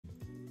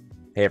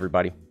Hey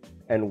everybody,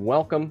 and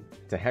welcome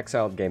to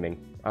Hexiled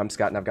Gaming. I'm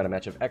Scott, and I've got a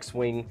match of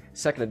X-Wing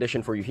 2nd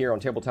Edition for you here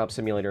on Tabletop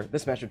Simulator.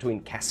 This match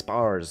between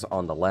Kaspars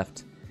on the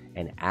left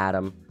and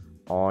Adam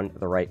on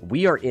the right.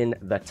 We are in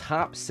the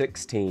top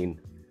 16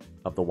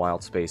 of the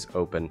Wild Space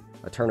Open,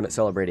 a tournament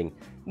celebrating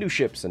new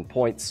ships and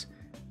points,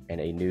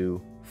 and a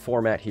new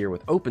format here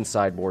with open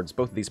sideboards.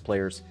 Both of these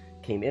players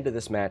came into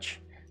this match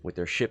with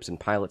their ships and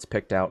pilots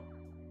picked out,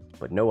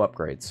 but no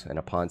upgrades. And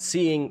upon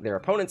seeing their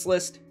opponent's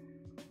list,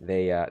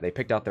 they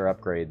picked out their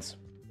upgrades,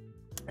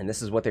 and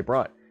this is what they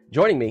brought.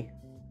 Joining me,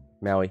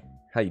 Maui,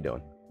 how you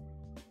doing?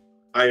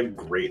 I am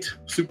great.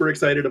 Super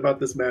excited about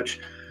this match.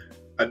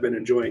 I've been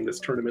enjoying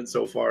this tournament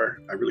so far.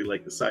 I really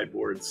like the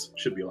sideboards.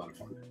 Should be a lot of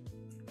fun.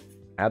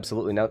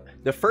 Absolutely. Now,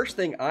 the first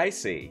thing I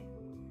see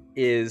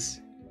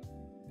is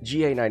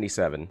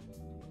GA97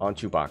 on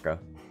Chewbacca.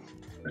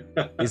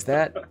 Is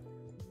that...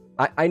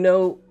 I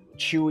know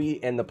Chewie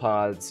and the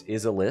pods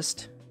is a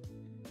list.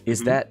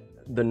 Is that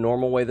the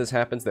normal way this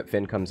happens, that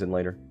Finn comes in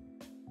later?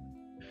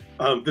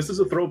 This is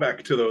a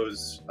throwback to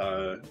those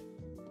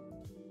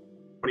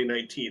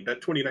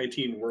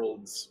 2019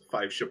 World's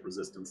 5-ship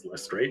resistance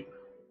list, right?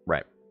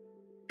 Right.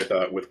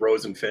 With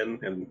Rose and Finn,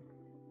 and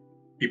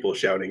people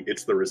shouting,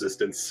 "It's the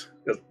resistance,"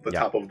 at the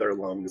top of their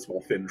lungs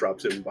while Finn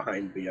drops in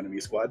behind the enemy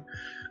squad.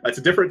 It's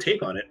a different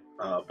take on it,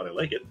 but I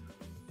like it.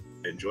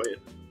 I enjoy it.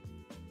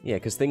 Yeah,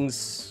 because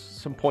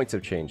some points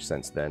have changed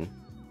since then.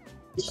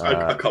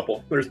 A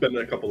couple. There's been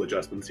a couple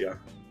adjustments, yeah.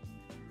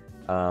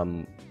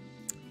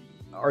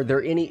 Are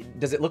there any...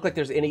 Does it look like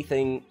there's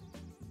anything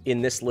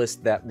in this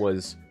list that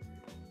was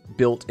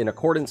built in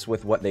accordance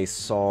with what they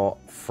saw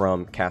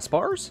from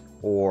Kaspars,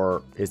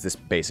 or is this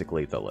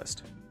basically the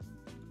list?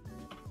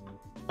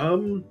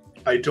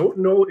 I don't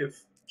know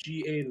if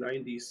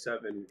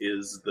GA97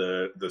 is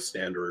the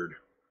standard,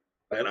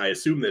 and I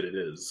assume that it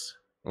is.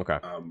 Okay.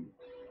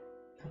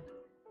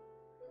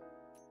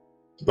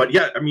 But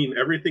yeah, I mean,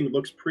 everything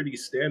looks pretty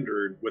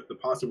standard, with the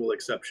possible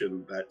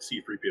exception that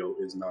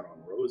C-3PO is not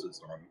on Rose, it's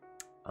on...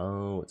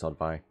 Oh, it's on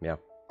Vi, yeah.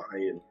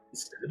 Vi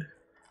instead.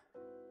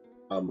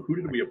 Who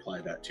did we apply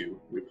that to?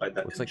 We applied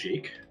that to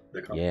Jake,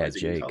 the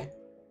compromising intel.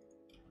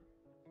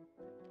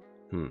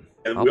 And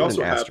we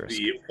also have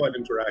the fun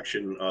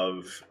interaction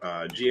of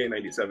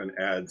GA97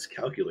 adds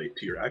calculate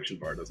to your action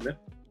bar, doesn't it?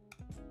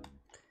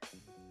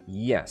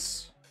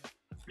 Yes.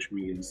 Which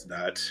means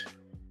that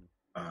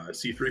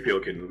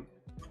C-3PO can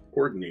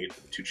coordinate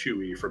to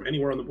Chewie from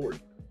anywhere on the board,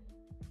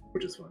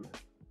 which is fun.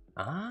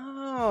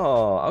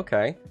 Oh,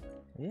 okay.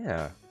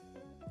 Yeah.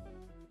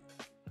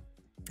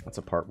 That's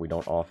a part we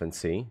don't often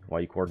see. While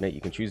you coordinate,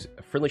 you can choose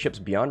friendly ships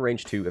beyond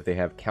range 2 if they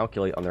have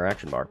calculate on their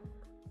action bar.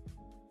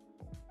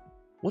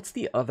 What's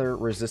the other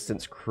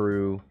resistance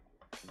crew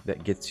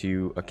that gets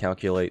you a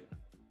calculate?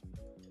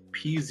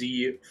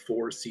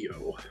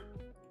 PZ4CO.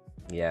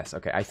 Yes,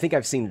 okay. I think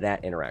I've seen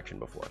that interaction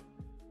before.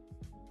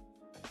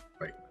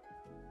 Right.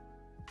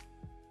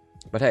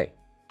 But hey,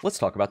 let's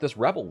talk about this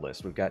Rebel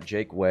list. We've got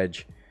Jake,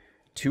 Wedge,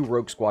 2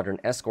 Rogue Squadron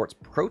Escorts,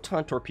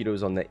 proton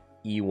torpedoes on the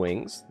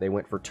E-Wings. They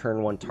went for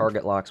turn 1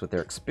 target locks with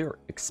their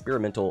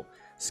experimental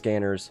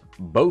scanners,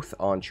 both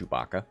on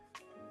Chewbacca.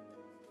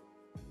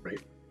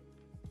 Right.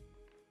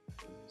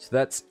 So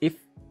that's, if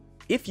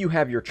you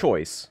have your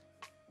choice,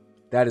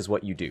 that is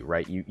what you do,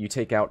 right? You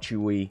take out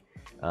Chewie.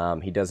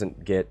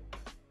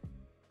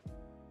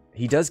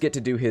 He does get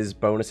to do his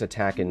bonus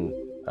attack and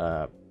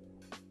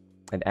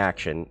an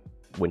action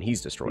when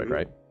he's destroyed,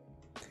 right?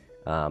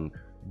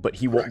 But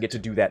he won't get to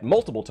do that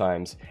multiple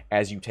times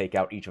as you take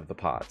out each of the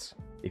pods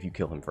if you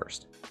kill him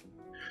first.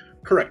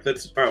 Correct.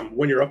 That's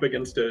when you're up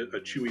against a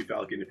Chewie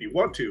Falcon, if you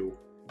want to,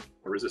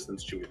 a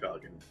Resistance Chewie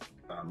Falcon.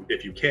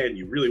 If you can,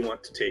 you really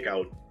want to take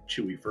out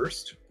Chewie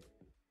first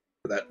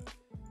for that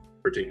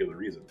particular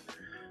reason.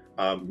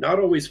 Not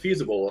always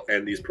feasible,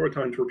 and these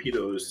proton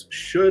torpedoes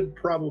should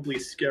probably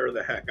scare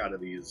the heck out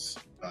of these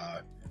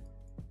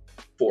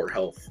 4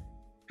 health,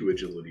 2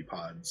 agility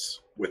pods,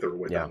 with or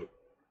without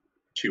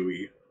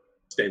Chewie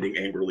standing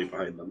angrily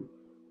behind them.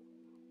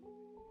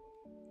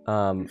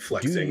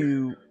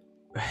 Flexing.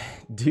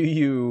 Do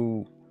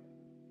you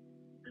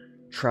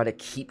try to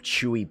keep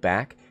Chewie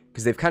back?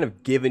 Because they've kind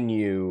of given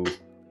you...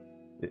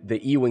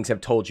 The E-Wings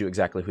have told you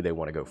exactly who they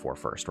want to go for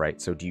first,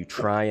 right? So do you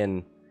try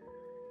and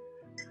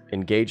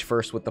engage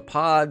first with the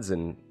pods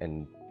and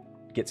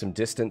get some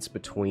distance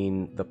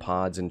between the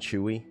pods and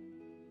Chewie?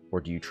 Or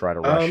do you try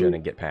to rush in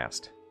and get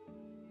past?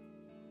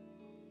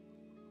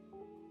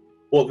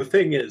 Well, the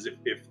thing is,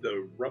 if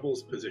the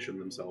Rebels position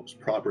themselves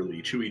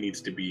properly, Chewie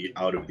needs to be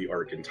out of the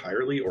arc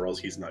entirely, or else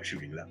he's not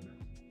shooting them.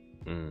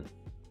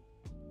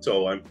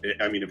 So, I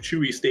mean, if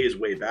Chewie stays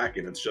way back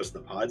and it's just the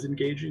pods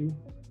engaging,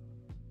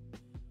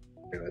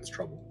 yeah, that's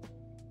trouble.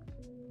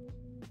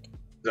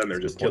 Then they're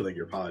just killing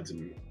your pods,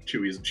 and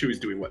Chewie's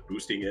doing what?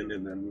 Boosting in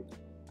and then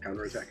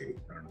counterattacking?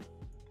 I don't know.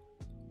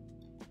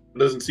 It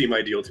doesn't seem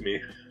ideal to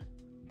me.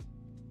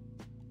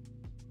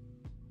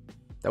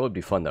 That would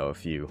be fun, though,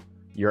 if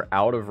you're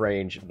out of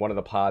range, one of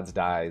the pods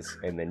dies,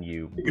 and then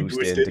you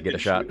boost in to get a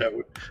shot. That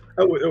would be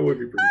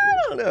pretty cool.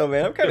 I don't know,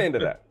 man. I'm kind of into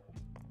that.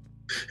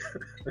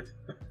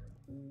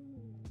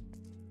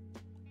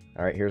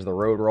 All right, here's the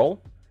road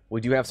roll.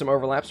 We do have some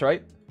overlaps,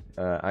 right?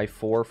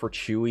 I-4 for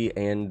Chewie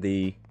and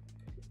the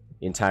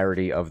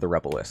entirety of the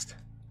Rebel list.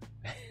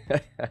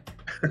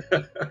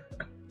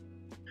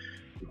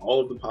 All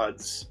of the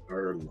pods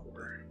are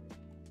lower.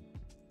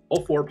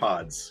 All 4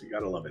 pods. You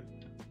gotta love it.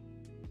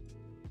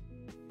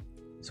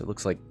 So it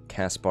looks like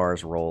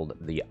Kaspars rolled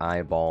the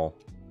eyeball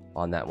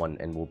on that one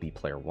and will be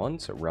player 1.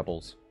 So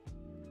Rebel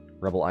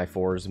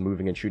I-4s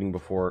moving and shooting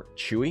before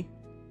Chewie.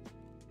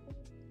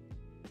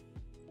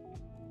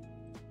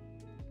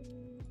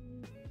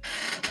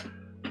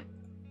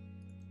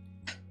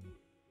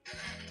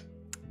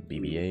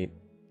 BB-8.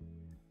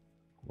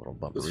 Little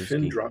bump. Was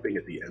Finn dropping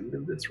at the end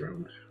of this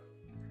round?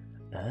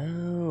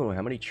 Oh,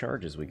 how many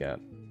charges we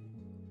got?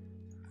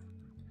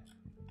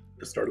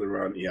 The start of the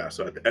round, yeah.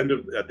 So at the end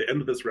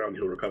of this round,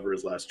 he'll recover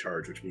his last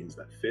charge, which means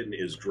that Finn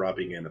is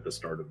dropping in at the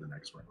start of the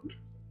next round.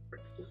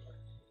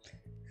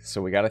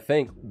 So we got to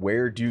think,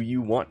 where do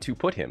you want to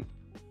put him?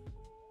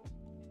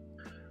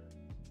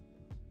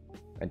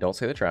 And don't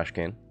say the trash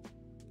can.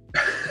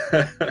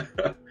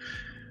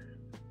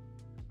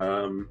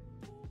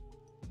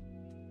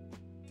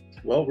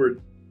 Well, we're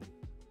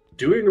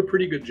doing a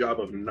pretty good job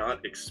of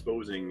not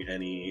exposing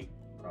any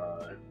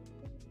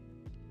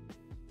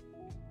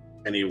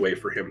way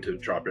for him to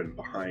drop in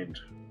behind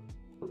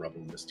the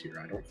Rebel list here.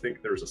 I don't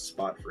think there's a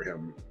spot for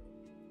him.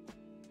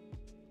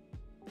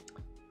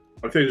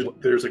 I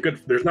think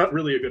there's not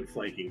really a good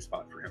flanking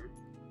spot for him.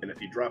 And if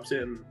he drops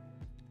in,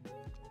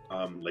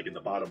 like in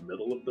the bottom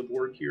middle of the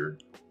board here,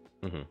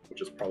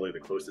 which is probably the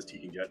closest he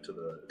can get to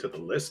the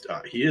list,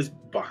 he is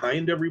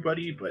behind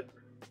everybody, but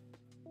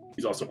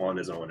he's also on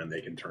his own, and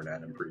they can turn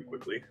at him pretty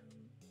quickly.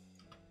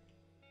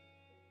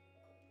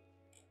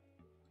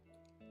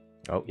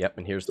 Oh, yep,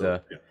 and here's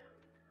the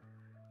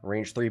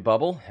range 3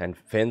 bubble, and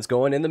Finn's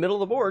going in the middle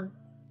of the board.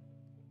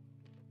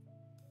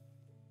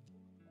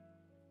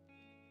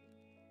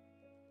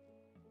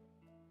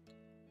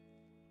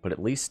 But at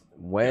least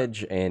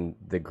Wedge and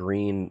the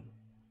green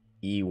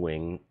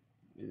E-Wing,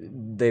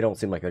 they don't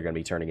seem like they're going to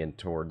be turning in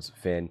towards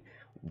Finn.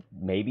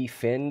 Maybe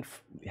Finn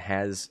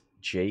has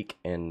Jake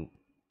and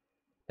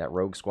that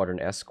Rogue Squadron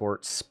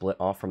Escort split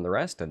off from the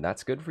rest, and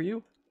that's good for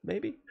you,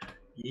 maybe?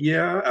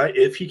 Yeah,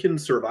 if he can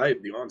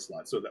survive the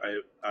onslaught. So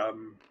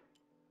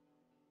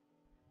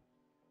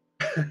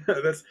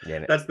that's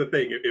the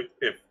thing.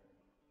 If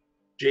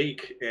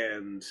Jake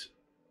and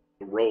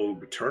the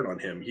Rogue turn on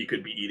him, he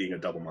could be eating a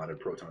double-modded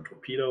proton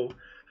torpedo,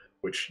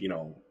 which, you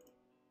know,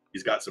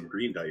 he's got some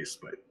green dice,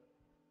 but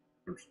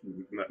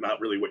not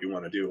really what you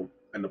want to do.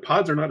 And the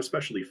pods are not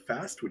especially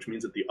fast, which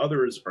means that the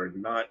others are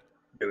not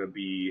going to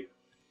be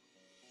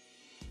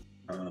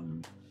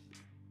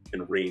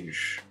in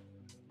range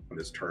on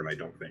this turn, I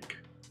don't think.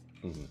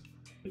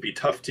 It'd be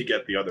tough to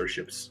get the other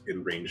ships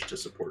in range to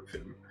support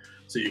Finn.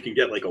 So you can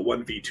get like a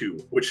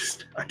 1v2, which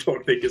I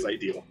don't think is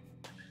ideal.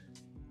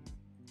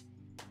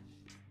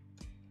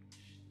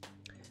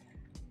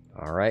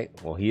 All right,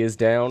 well, he is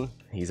down.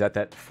 He's at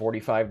that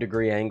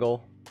 45-degree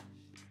angle.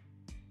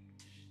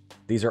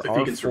 These are if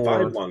he can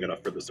survive long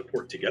enough for the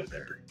support to get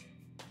there.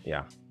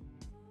 Yeah.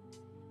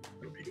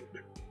 That'll be good.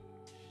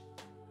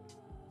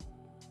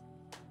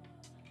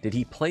 Did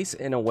he place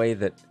in a way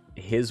that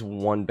his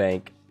one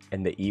bank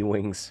and the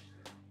E-Wings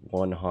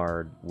one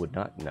hard would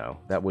not? No,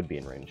 that would be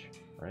in range,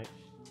 right?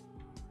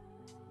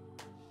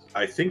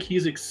 I think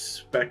he's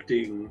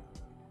expecting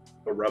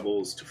the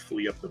Rebels to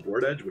flee up the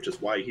board edge, which is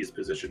why he's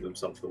positioned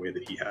himself the way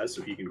that he has,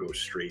 so he can go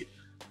straight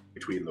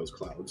between those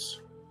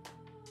clouds.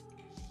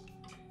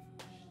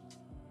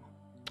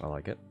 I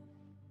like it.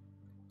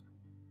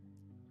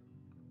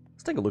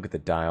 Let's take a look at the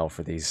dial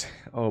for these.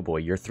 Oh boy,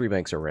 your 3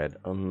 banks are red.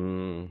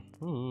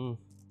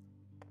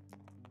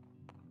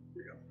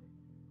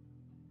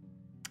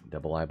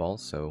 Double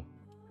eyeballs, so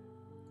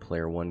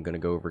player 1 going to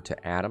go over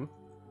to Adam.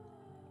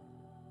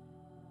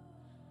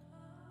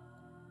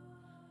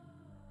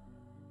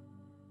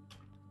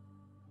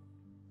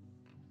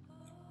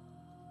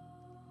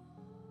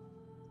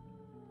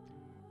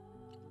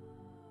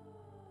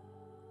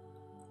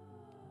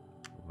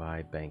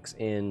 Vibe banks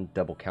in,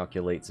 double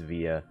calculates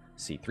via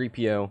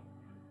C-3PO,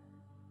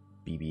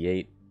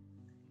 BB-8.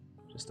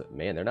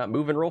 Man, they're not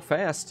moving real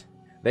fast.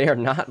 They are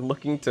not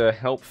looking to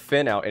help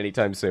Finn out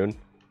anytime soon.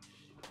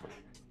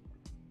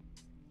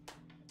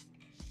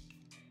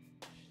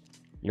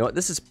 You know what?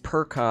 This is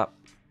per cop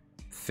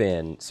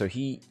Finn, so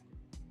he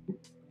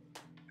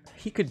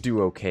could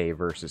do okay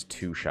versus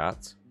 2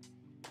 shots.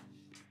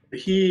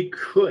 He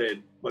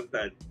could, but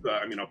that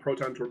I mean, a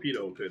proton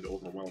torpedo could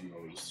overwhelm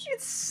those.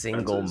 It's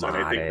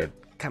single-modded.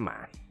 Come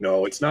on.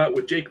 No, it's not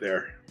with Jake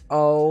there.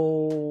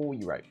 Oh,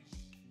 you're right.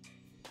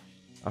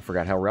 I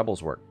forgot how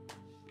Rebels work.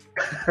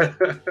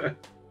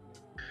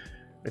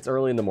 It's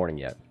early in the morning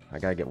yet. I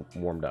gotta get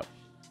warmed up.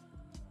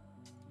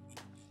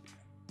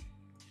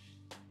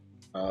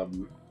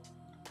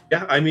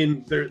 Yeah, I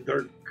mean, there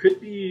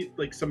could be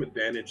like some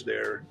advantage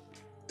there,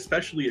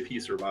 especially if he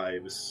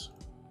survives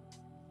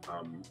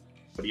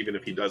But even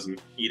if he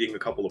doesn't, eating a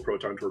couple of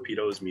proton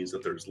torpedoes means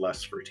that there's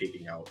less for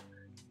taking out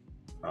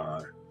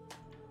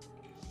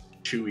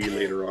Chewie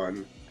later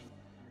on.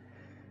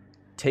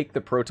 Take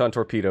the proton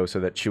torpedo so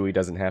that Chewie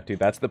doesn't have to.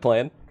 That's the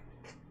plan?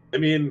 I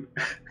mean,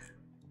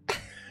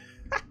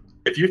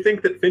 if you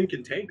think that Finn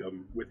can tank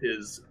him with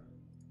his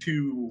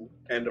 2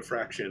 and a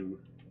fraction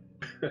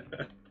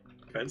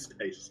defense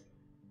dice.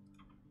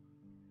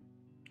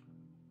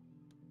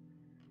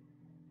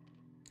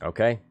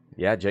 Okay.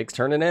 Yeah, Jake's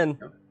turning in.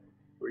 Here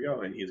we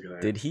go, and he's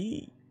gonna... Did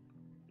he...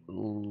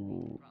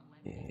 Ooh,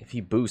 if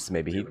he boosts,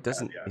 maybe. He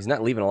doesn't... Yeah. He's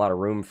not leaving a lot of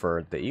room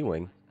for the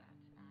E-Wing.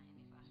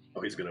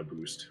 Oh, he's gonna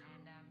boost.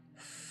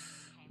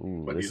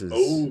 Ooh, But this is...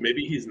 Oh,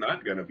 maybe he's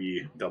not gonna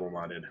be double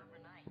modded.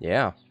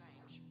 Yeah.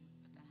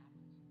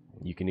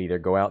 You can either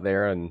go out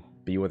there and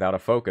be without a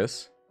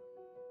focus.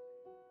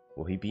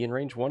 Will he be in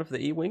range 1 of the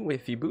E-Wing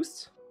if he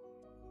boosts?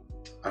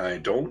 I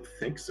don't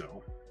think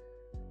so.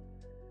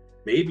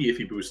 Maybe if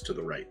he boosts to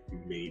the right.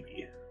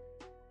 Maybe.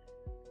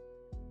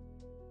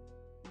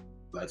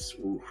 That's...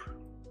 Oof.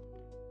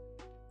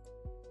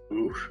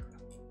 Oof.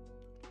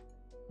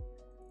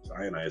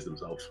 Ionized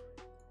himself.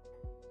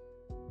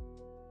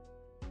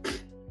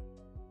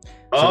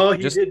 Oh,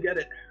 he did get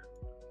it.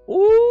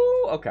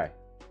 Ooh, okay.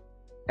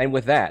 And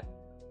with that,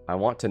 I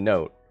want to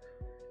note,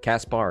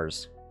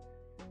 Kaspars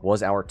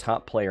was our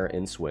top player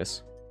in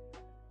Swiss.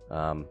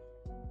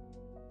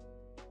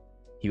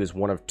 He was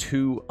one of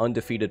 2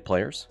 undefeated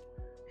players.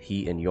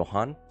 He and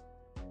Johan.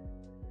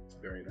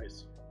 Very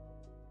nice.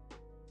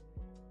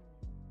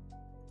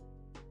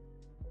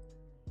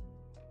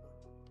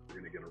 We're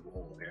going to get a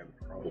roll and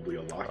probably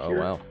a lock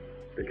here. Oh, wow.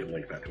 They can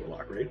link that to a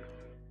lock, right?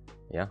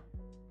 Yeah.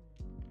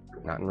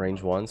 Not in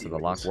range 1, so the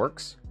lock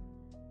works.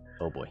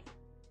 Oh, boy.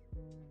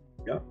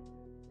 Yeah.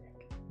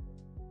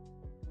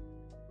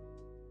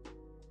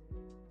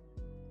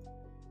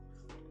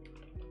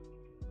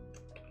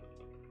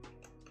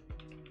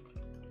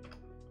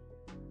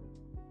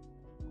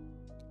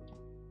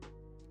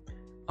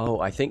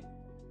 Oh, I think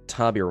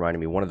Tabi reminded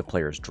me one of the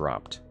players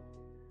dropped.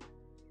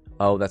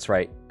 Oh, that's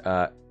right.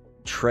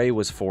 Trey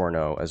was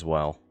 4-0 as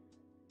well.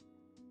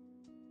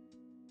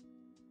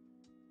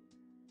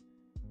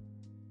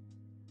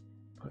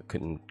 But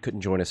couldn't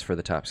join us for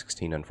the top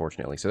 16,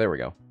 unfortunately. So there we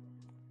go.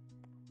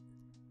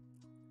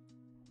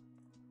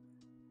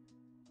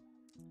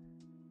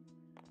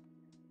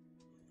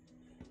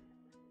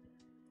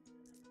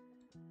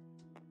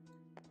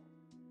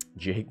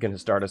 Jake gonna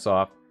start us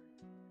off.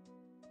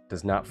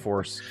 Does not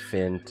force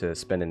Finn to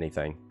spend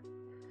anything.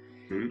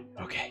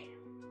 Mm-hmm. Okay.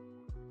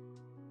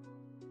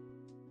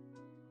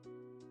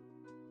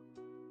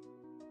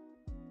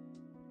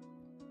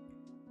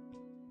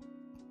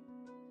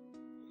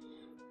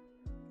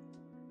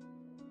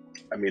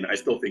 I mean, I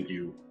still think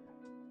you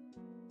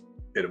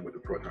hit him with a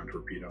proton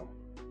torpedo.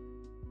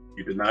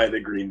 You deny the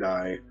green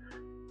die.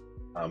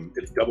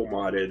 It's double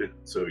modded,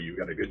 so you've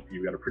got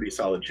a pretty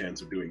solid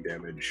chance of doing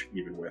damage,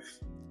 even with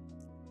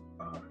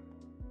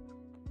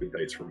good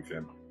dice from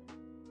Finn.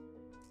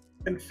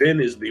 And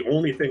Finn is the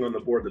only thing on the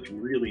board that's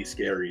really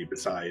scary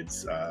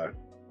besides Chewie.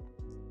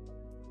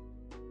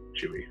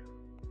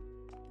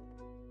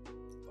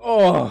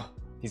 Oh,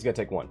 he's gonna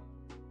take 1.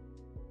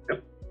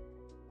 Yep.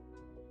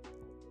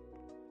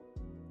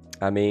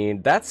 I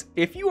mean, that's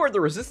if you are the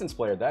Resistance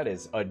player, that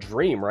is a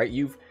dream, right?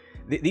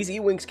 These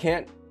E-Wings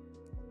can't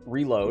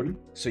reload,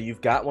 so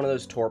you've got one of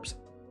those torps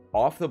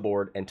off the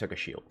board and took a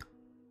shield.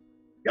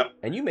 Yep.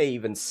 And you may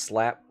even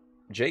slap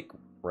Jake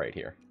right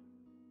here.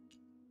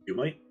 You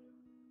might.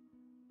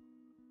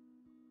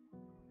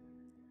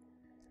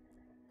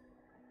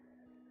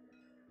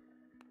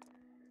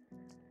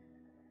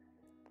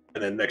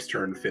 And then next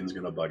turn, Finn's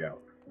gonna bug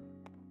out.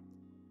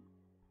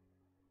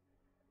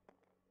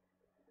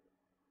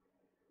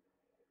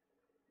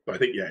 So I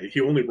think, yeah,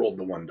 he only rolled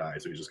the 1 die,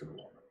 so he's just gonna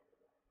roll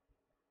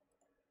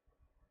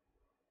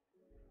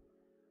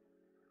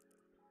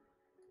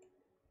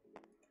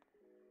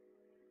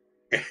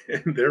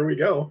it. And there we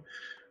go.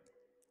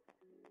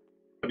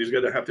 But he's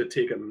gonna have to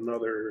take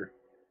another...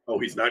 Oh,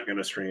 he's not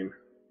gonna strain.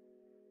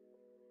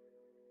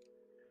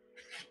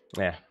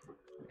 Yeah.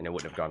 And it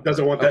wouldn't have gone.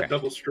 Doesn't want that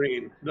double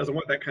strain. Doesn't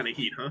want that kind of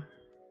heat, huh?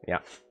 Yeah.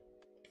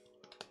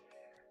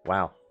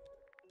 Wow.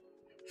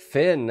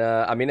 Finn,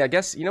 I mean, I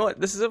guess, you know what?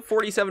 This is a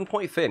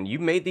 47-point Finn. You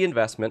made the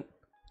investment.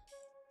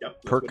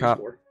 Yep. Per cop,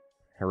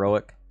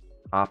 heroic,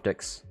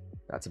 optics.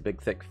 That's a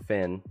big, thick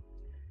Finn.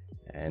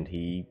 And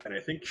I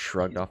think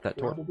shrugged off that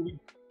torp. Probably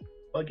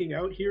bugging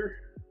out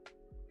here.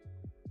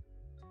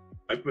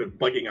 I put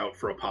bugging out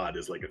for a pod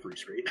is like a 3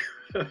 straight.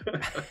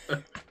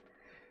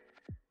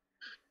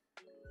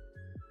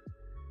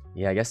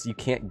 Yeah, I guess you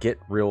can't get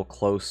real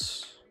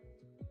close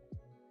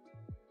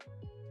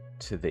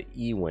to the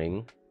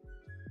E-Wing.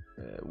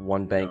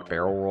 1 bank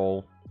barrel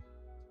roll.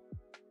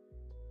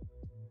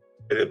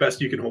 And the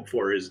best you can hope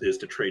for is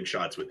to trade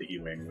shots with the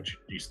E-Wing, which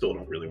you still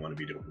don't really want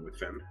to be doing with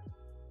Finn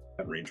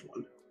at range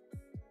 1.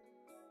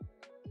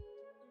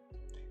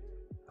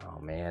 Oh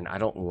man, I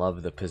don't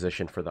love the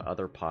position for the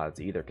other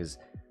pods either, because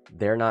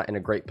they're not in a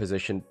great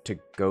position to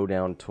go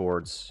down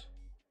towards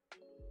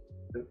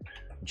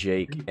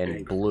Jake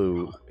and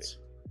Blue.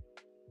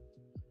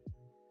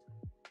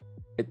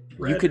 You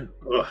Red. could.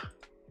 Ugh.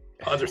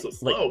 Odds are so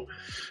slow.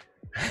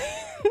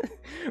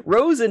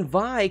 Rose and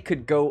Vi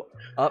could go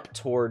up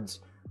towards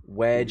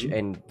Wedge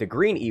and the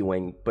green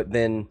E-Wing, but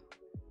then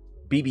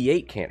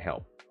BB-8 can't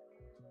help.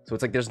 So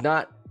it's like there's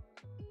not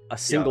a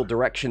single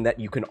direction that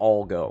you can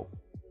all go.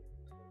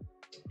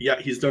 Yeah,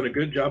 he's done a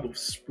good job of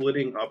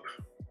splitting up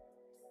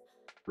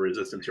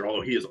resistance here,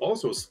 although he is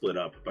also split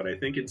up, but I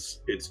think it's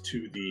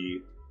to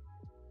the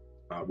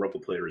Rebel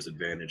player's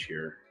advantage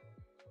here.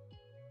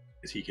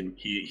 Because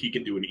he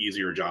can do an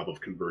easier job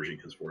of converging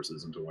his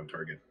forces into one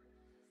target.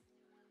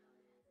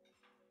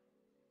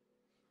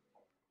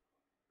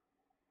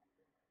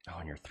 Oh,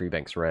 and your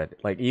 3-bank's red.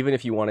 Like, even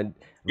if you wanted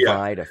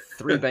Vi to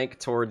 3-bank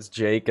towards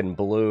Jake and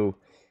Blue,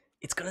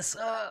 it's gonna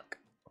suck.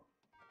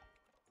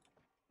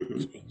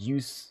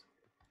 Use...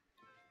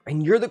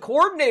 And you're the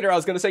coordinator! I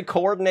was gonna say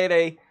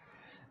coordinate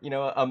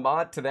a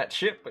mod to that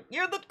ship, but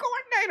you're the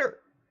coordinator!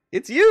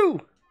 It's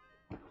you!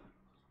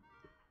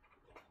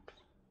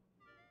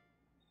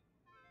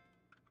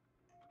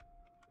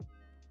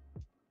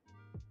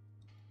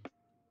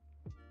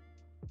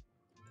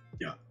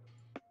 Yeah.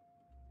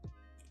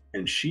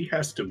 And she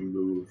has to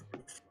move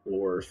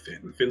before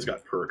Finn. Finn's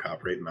got per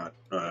cop, right? Not,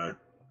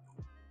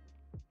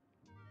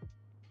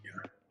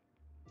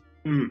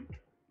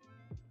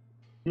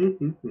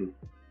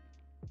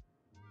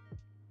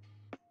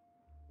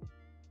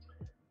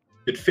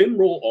 Did Finn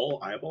roll all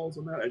eyeballs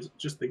on that? I was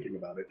just thinking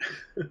about it.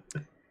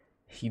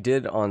 He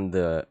did on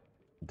the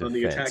defense. On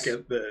the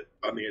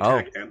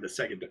attack and the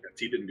second defense.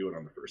 He didn't do it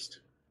on the first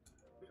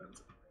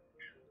defense.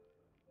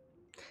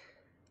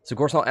 So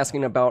Gorsal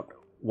asking about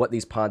what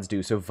these pods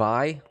do. So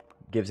Vi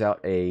gives out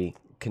a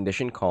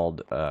condition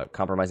called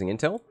compromising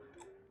intel.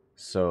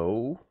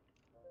 So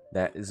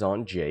that is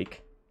on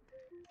Jake.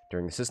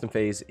 During the system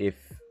phase, if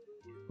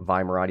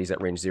Vi Moradi's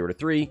at range 0 to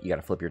 3, you got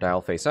to flip your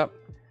dial face up.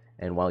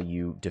 And while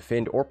you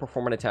defend or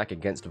perform an attack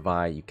against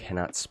Vi, you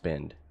cannot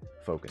spend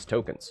focus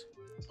tokens.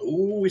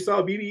 Ooh, we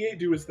saw BB-8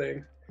 do his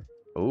thing.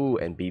 Ooh,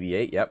 and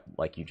BB-8, yep,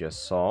 like you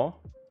just saw.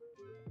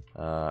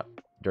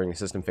 During the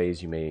system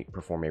phase, you may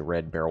perform a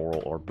red barrel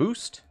roll or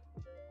boost.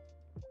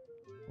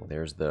 Well,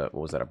 there's the...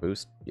 What was that, a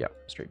boost? Yep,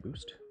 straight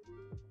boost.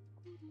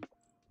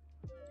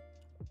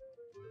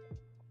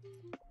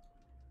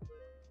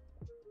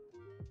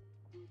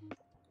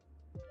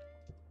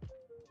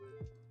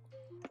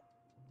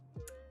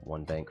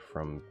 One bank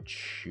from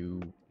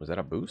Chew... Was that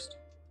a boost?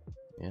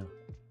 Yeah.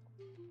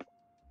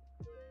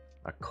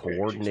 A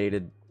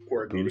coordinated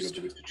boost.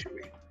 A boost to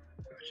Chewie.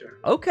 Gotcha.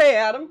 Okay,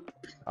 Adam.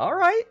 All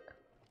right.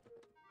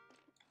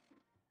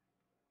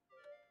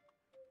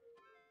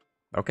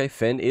 Okay,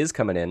 Finn is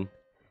coming in.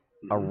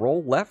 A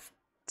roll left.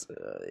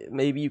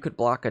 Maybe you could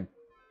block a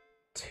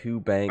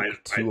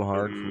 2-bank too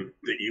hard.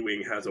 The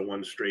E-Wing has a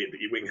 1 straight. The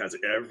E-Wing has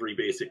every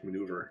basic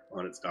maneuver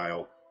on its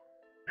dial.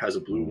 Has a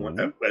blue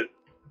one.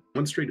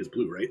 1 straight is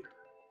blue, right?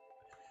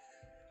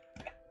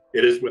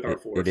 It is with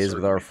R4. It is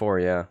with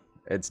R4, yeah.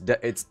 It's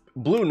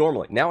blue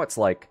normally. Now it's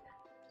like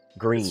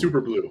green. It's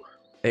super blue.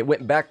 It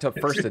went back to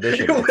first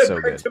edition. It went it's so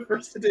back good. to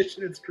first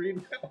edition. It's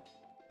green now.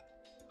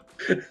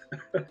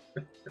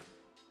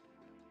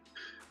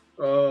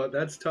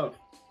 That's tough.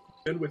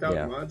 And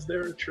without mods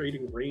there,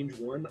 trading range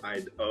 1,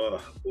 I'd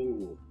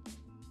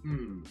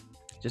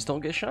Just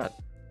don't get shot.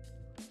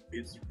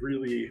 It's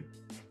really,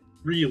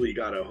 really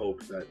gotta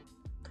hope that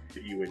the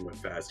E-Wing went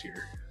fast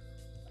here.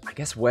 I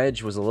guess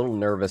Wedge was a little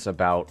nervous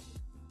about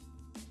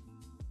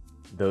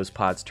those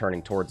pods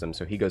turning towards him,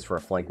 so he goes for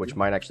a flank, which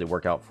might actually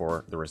work out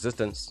for the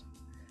resistance.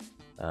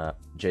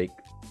 Jake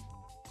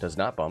does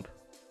not bump,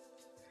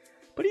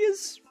 but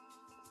he's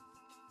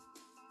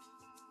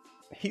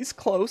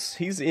close.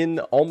 He's in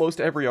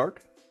almost every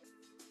arc.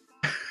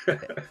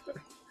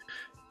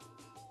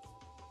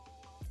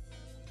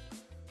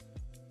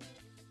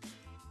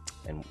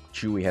 And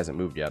Chewie hasn't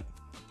moved yet.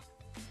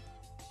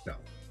 No.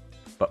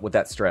 But with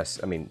that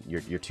stress, I mean,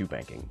 you're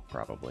 2-banking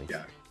probably.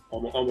 Yeah,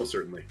 almost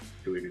certainly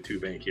doing a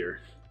 2-bank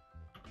here.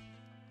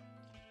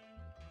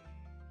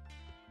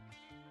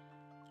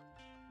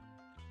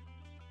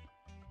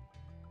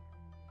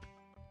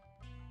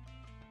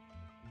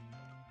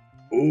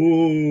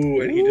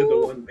 Ooh, and he did the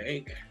 1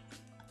 bank.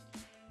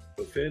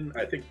 So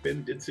I think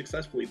Finn did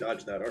successfully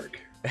dodge that arc.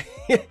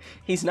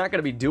 He's not going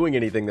to be doing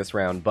anything this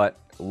round, but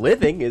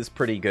living is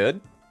pretty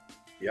good.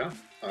 Yeah,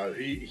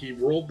 he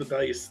rolled the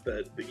dice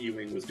that the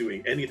E-Wing was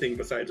doing anything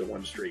besides a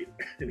 1 straight,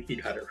 and he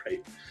got it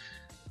right.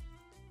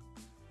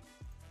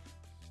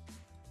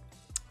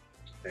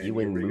 And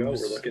E-Wing here we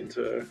moves. go. We're looking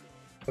to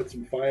put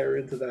some fire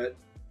into that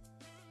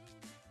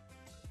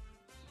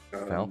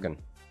Falcon.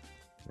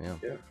 Yeah.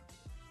 Yeah.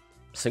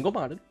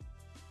 Single-bonded.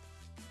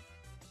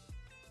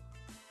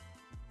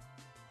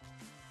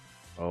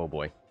 Oh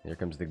boy, here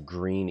comes the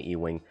green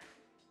E-Wing.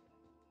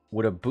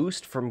 Would a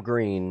boost from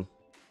green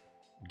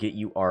get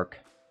you arc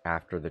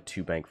after the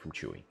 2-bank from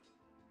Chewie?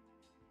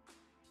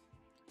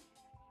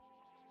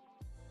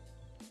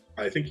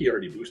 I think he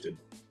already boosted.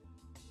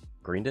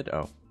 Green did?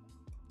 Oh.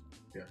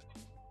 Yeah.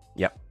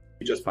 Yep.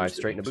 He just 5 boosted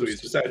straight and a him, so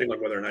boost. he's deciding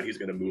on whether or not he's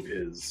going to move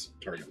his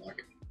target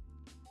lock.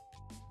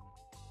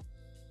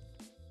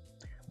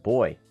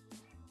 Boy,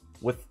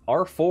 with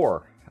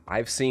R4,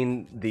 I've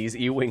seen these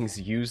E-Wings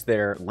use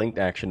their linked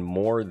action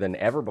more than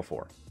ever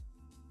before.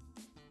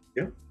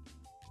 Yeah.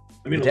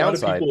 I mean, a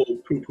lot of people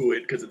poo-poo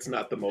it because it's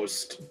not the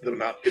most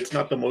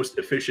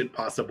efficient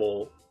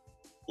possible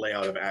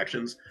layout of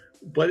actions,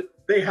 but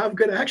they have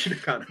good action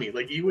economy.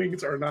 Like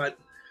E-Wings do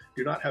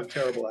not have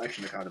terrible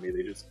action economy.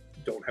 They just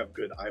don't have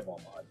good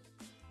eyeball mod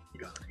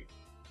economy.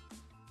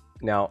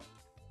 Now,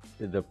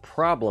 the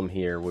problem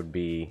here would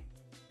be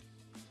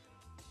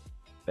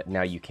that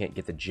now you can't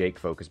get the Jake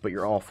focus, but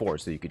you're all 4,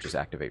 so you could just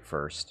activate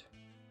first,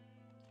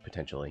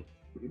 potentially.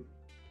 Mm-hmm.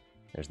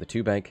 There's the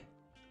 2 bank.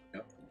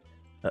 Yep.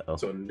 Uh-oh.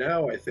 So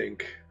now I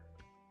think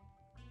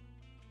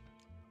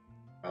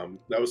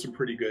that was some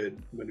pretty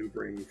good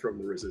maneuvering from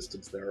the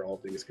Resistance there, all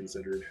things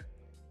considered.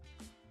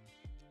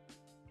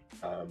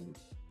 And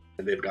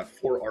they've got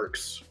 4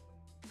 arcs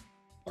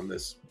on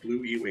this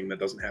blue E-Wing that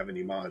doesn't have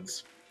any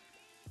mods.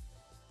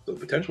 So the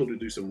potential to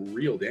do some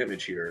real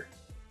damage here.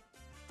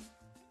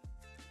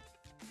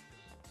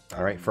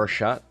 All right, first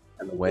shot.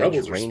 And the Wedge,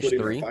 Rebels are range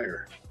splitting 3. their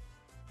fire.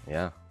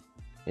 Yeah.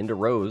 Into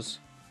Rose.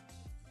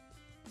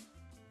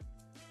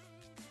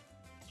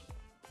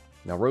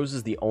 Now, Rose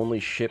is the only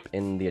ship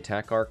in the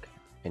attack arc,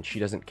 and she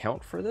doesn't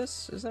count for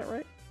this? Is that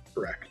right?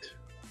 Correct.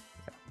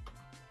 Yeah.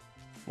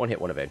 1 hit,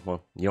 1 evade.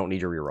 Well, you don't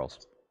need your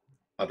rerolls.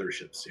 Other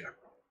ships, yeah.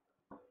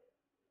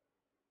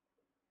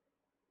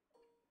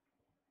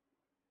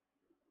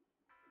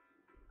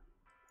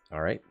 All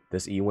right,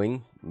 this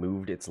E-Wing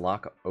moved its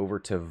lock over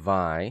to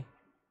Vi.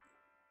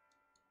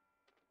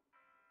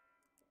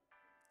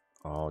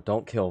 Oh,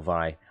 don't kill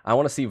Vi. I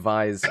want to see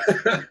Vi's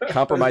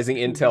compromising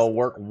intel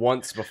work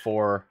once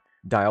before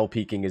dial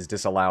peeking is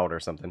disallowed or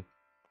something.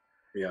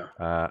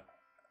 Yeah.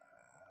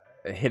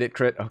 Hit it,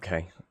 crit.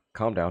 Okay,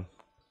 calm down.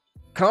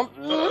 Come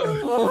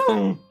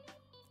on,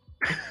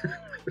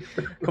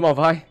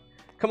 Vi.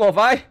 Come on,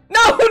 Vi.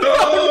 No,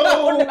 no.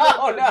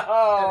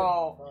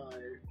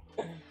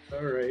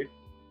 All right.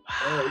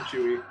 All right,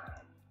 Chewie.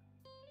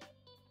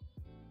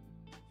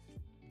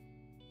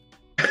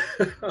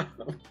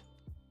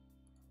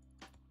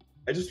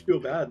 I just feel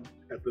bad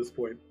at this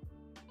point.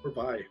 Or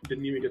Vi.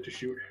 Didn't even get to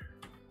shoot.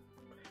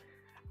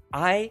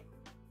 That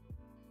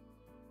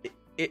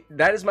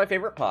is my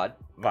favorite pod,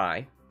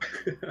 Vi.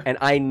 And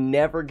I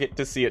never get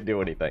to see it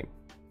do anything.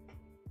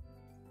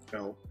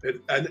 No.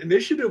 An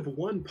Initiative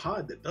 1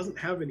 pod that doesn't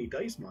have any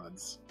dice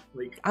mods.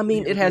 Like, I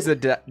mean, it has a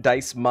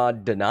dice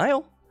mod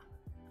denial.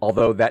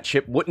 Although that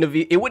ship wouldn't have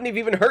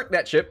even hurt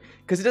that ship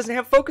because it doesn't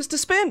have focus to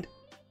spend.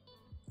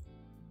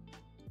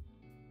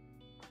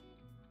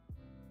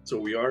 So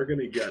we are going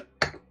to get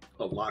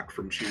a lock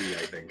from Chewie,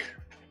 I think.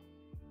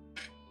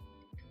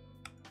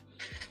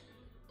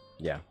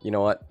 Yeah, you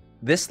know what?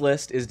 This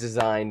list is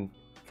designed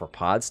for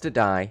pods to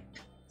die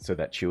so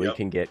that Chewie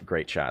can get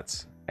great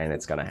shots, and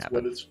it's going to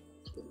happen. That's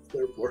what it's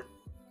there for.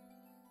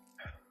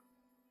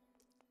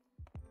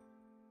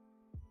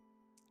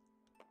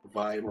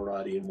 Vi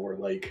Moradi, more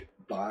like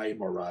by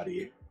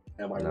Moradi.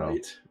 Am I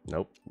right?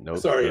 Nope.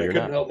 Sorry, I couldn't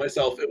not. help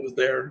myself. It was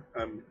there.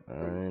 And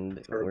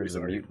where's the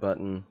mute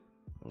button?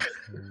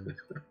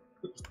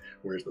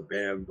 Where's the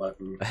ban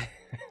button?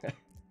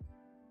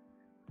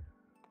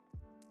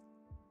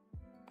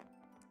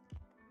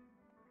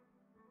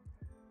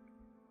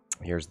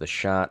 Here's the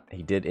shot.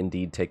 He did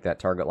indeed take that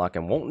target lock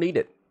and won't need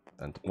it.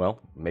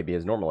 Well, maybe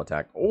his normal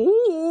attack.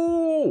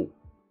 Ooh!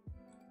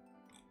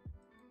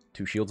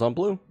 2 shields on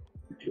blue.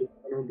 2 shields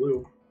on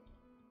blue.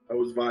 That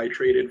was Vi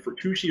traded for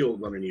 2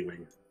 shields on an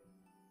E-Wing.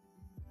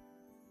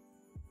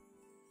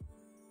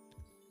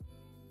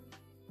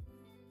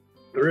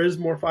 There is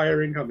more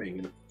firing coming,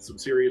 and some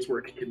serious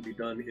work can be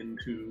done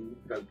into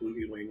that blue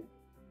E-Wing.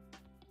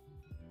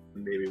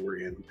 Maybe we're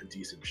in a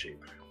decent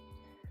shape.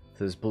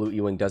 So this blue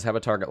E-Wing does have a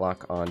target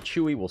lock on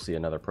Chewie. We'll see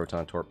another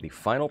Proton Torp. The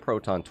final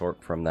Proton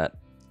Torp from that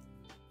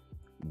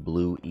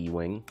blue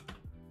E-Wing.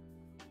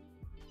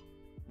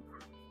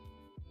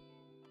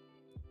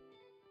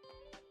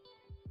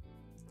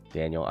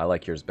 Daniel, I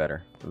like yours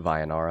better.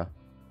 Vianara.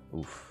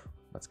 Oof,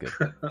 that's good.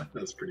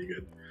 That's pretty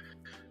good.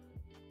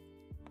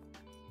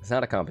 It's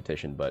not a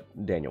competition, but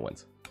Daniel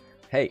wins.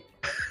 Hey,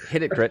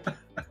 hit it, crit.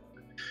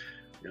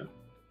 Yeah.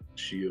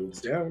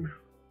 Shields down.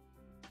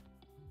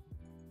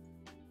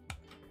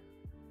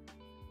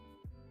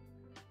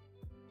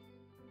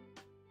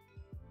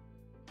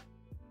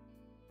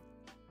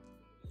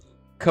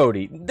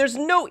 Cody, there's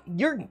no...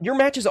 Your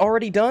match is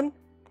already done?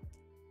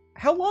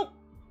 How long?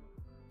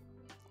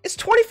 It's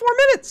 24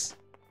 minutes!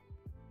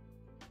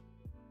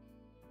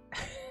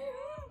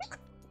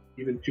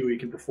 Even Chewie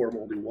can perform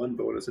only 1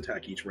 bonus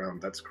attack each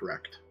round. That's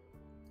correct.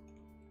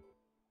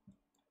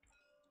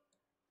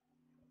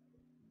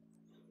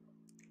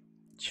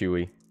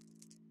 Chewie.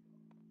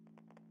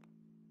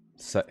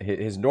 So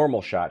his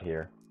normal shot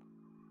here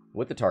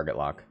with the target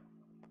lock.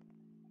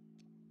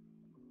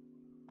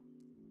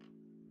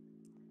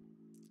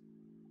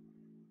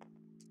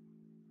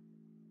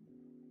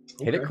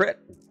 Okay. Hit it, crit.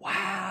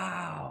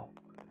 Wow.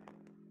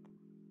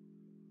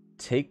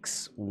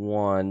 takes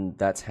 1.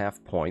 That's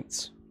half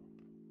points.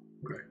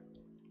 Okay.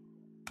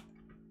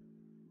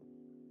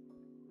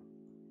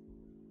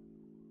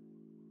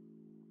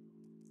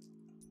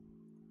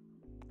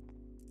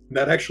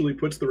 That actually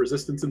puts the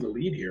resistance in the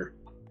lead here,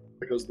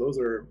 because those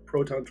are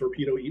proton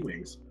torpedo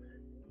E-wings.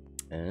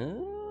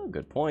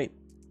 Good point.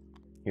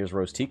 Here's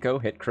Rose Tico,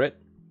 hit crit.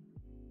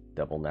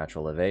 Double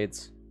natural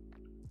evades.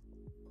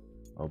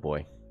 Oh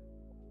boy.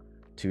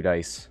 2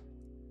 dice.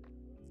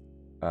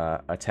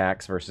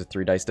 Attacks versus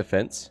 3 dice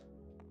defense.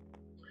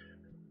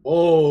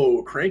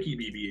 Oh, cranky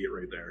BB-8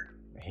 right there.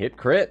 Hit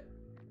crit.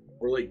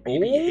 Or like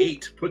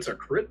BB-8 puts a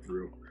crit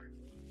through.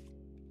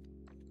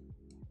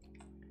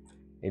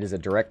 It is a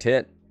direct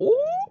hit.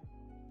 Ooh!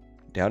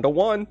 Down to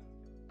 1.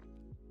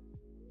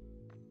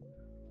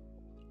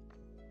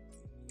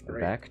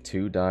 Right. Back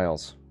 2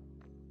 dials.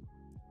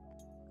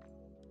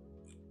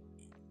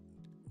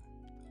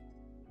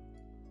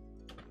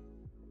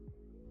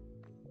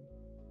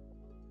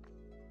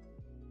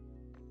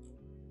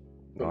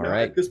 So all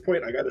right. At this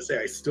point, I got to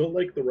say, I still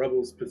like the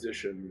Rebels'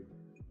 position.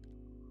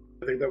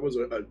 I think that was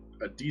a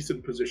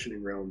decent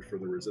positioning round for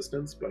the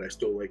Resistance, but I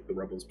still like the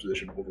Rebels'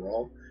 position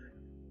overall.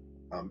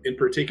 In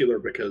particular,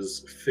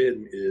 because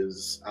Finn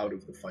is out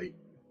of the fight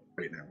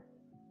right now.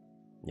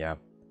 Yeah.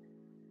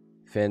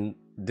 Finn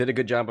did a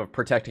good job of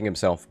protecting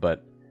himself,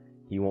 but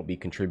he won't be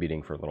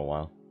contributing for a little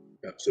while.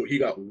 Yeah, so he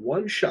got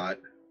 1 shot,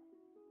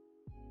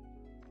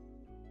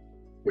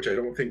 which I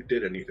don't think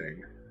did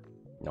anything.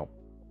 Nope.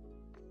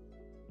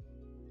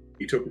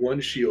 He took 1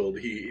 shield.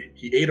 He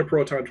ate a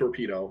proton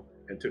torpedo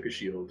and took a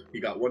shield. He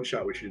got 1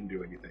 shot, which didn't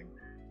do anything.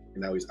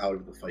 And now he's out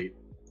of the fight.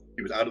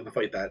 He was out of the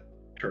fight that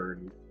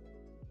turn.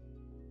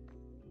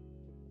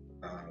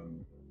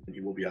 And he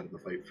will be out of the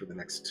fight for the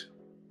next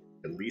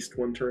at least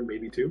 1 turn,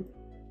 maybe 2.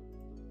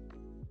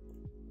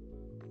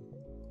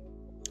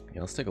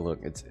 Yeah, let's take a look.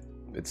 It's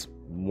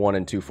 1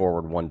 and 2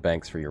 forward, 1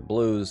 banks for your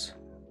blues.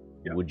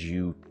 Yep. Would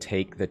you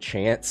take the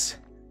chance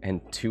and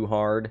 2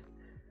 hard?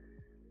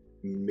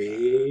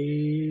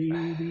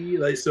 Maybe.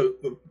 Like, so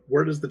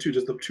where does the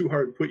 2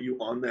 hard put you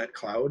on that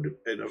cloud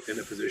in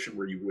a position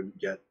where you wouldn't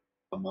get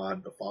a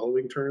mod the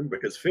following turn?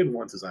 Because Finn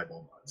wants his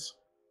eyeball mods.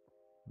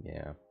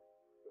 Yeah.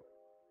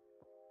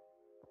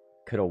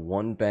 Could a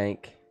 1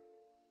 bank...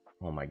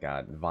 Oh my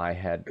god, Vi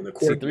had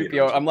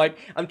C-3PO.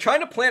 I'm trying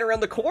to plan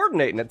around the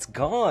coordinate and it's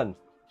gone.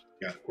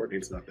 Yeah,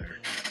 coordinate's not there.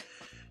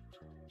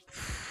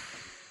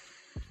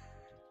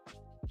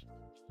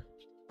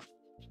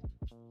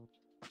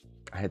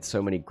 I had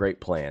so many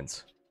great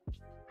plans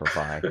for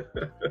Vi.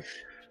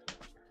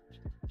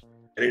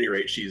 At any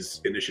rate, she's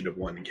initiative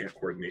 1 and can't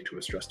coordinate to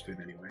a stressed Finn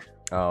anyway.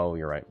 Oh,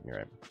 you're right. You're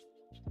right.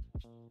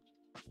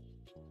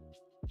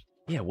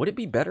 Yeah, would it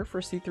be better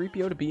for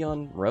C-3PO to be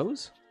on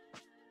Rose?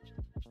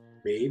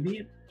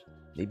 Maybe.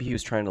 Maybe he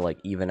was trying to, like,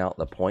 even out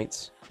the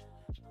points.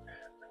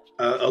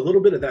 A little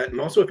bit of that. And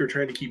also if you're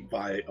trying to keep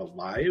Vi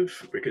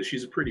alive, because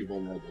she's a pretty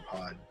vulnerable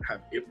pod,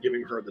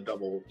 giving her the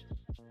double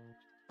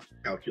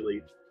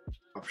calculate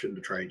option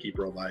to try and keep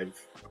her alive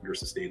under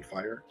sustained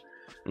fire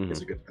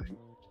is a good thing.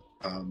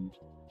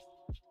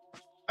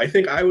 I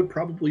think I would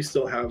probably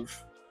still have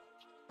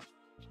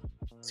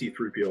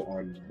C-3PO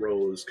on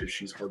Rose because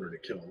she's harder to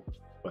kill,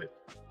 but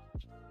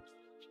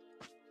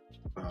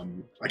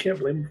I can't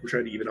blame him for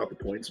trying to even out the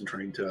points and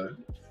trying to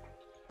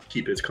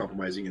keep his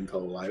compromising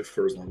intel alive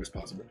for as long as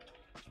possible.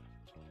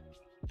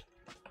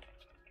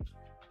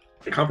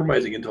 The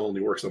compromising intel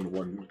only works on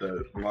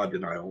the mod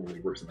denial only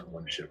works on that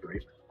 1 ship,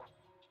 right?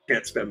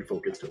 Can't spend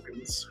focus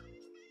tokens.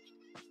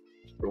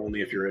 But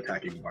only if you're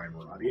attacking by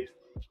Moradi.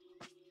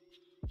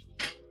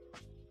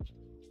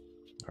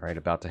 Alright,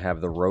 about to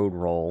have the road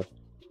roll.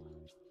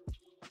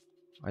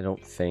 I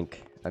don't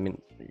think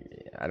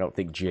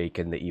Jake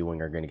and the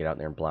E-Wing are going to get out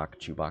there and block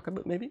Chewbacca,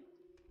 but maybe?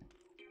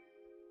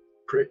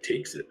 Crit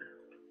takes it.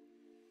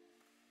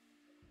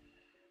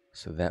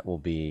 So that will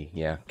be,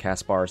 yeah,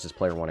 Kaspars is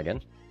player 1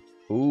 again.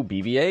 Ooh,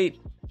 BB-8.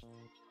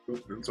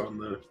 It's on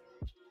the...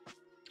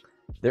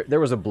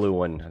 There was a blue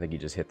one. I think you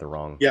just hit the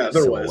wrong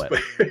silhouette.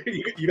 Was, but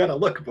you got to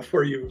look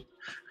before you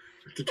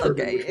determine.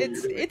 Okay,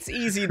 it's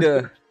easy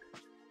to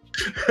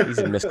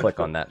misclick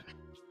on that.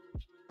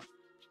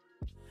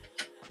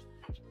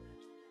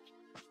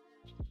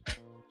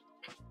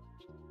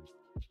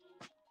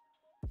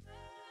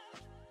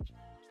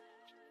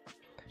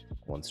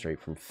 One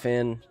straight from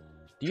Finn.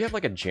 Do you have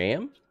like a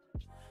jam?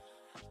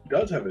 It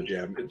does have a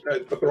jam,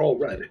 but they're all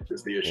red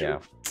is the issue. Yeah.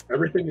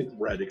 Everything is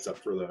red except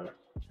for the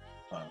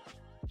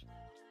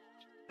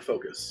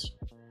focus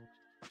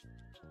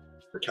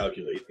or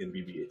calculate in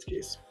BB-8's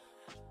case.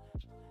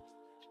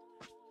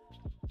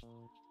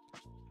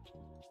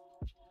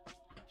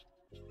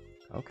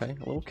 Okay,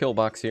 a little kill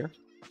box here.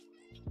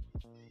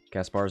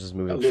 Kaspars is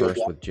moving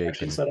first with Jake.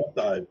 Set up,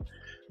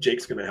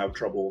 Jake's going to have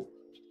trouble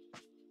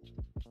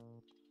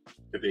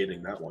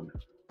evading that one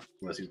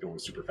unless he's going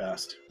super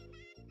fast.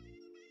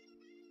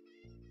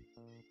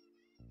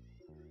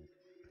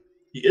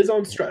 He is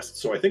on stressed,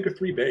 so I think a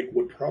 3 bank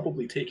would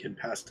probably take him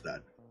past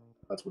that.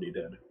 That's what he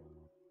did.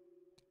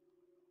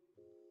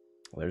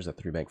 Well, there's a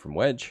 3 bank from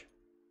Wedge.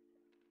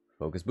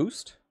 Focus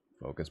boost.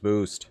 Focus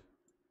boost.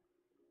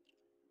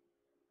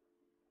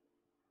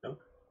 No.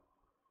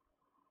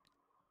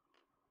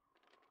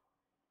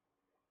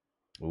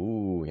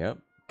 Ooh, yep.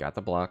 Got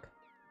the block.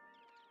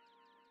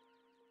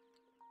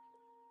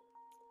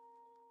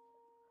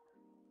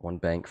 One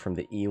bank from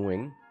the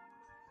E-Wing.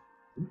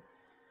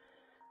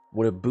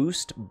 Would a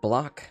boost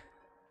block?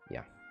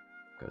 Yeah,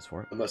 goes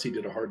for it. Unless he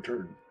did a hard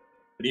turn.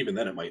 But even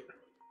then it might.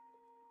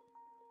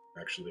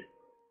 Actually.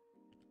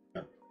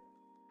 Yeah.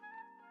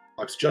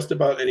 Blocks just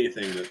about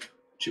anything that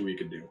Chewie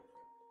can do.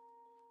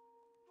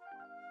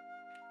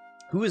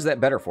 Who is that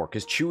better for?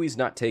 Because Chewie's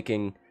not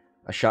taking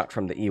a shot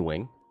from the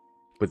E-Wing,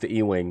 but the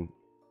E-Wing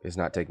is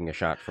not taking a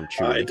shot from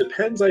Chewie. It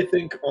depends, I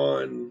think,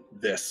 on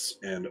this.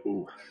 And,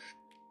 ooh,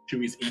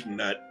 Chewie's eating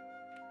that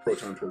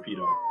proton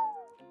torpedo.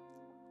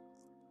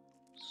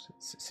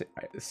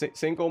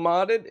 Single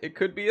modded? It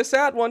could be a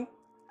sad one.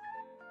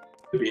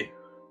 Could be.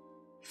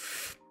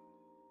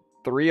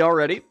 3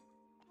 already.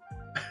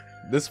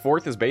 This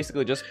 4th is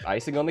basically just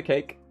icing on the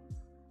cake.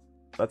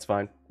 That's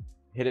fine.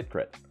 Hit it,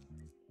 crit.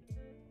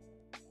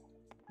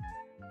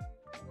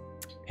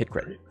 Hit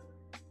crit. Right.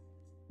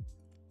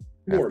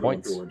 More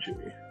points. than one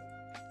Chewie.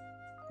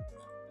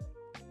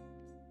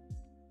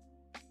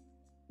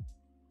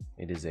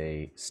 It is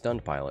a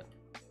stunned pilot.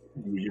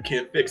 Ooh, you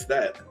can't fix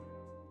that.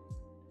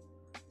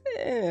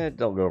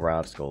 Don't go over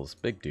obstacles.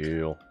 Big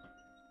deal.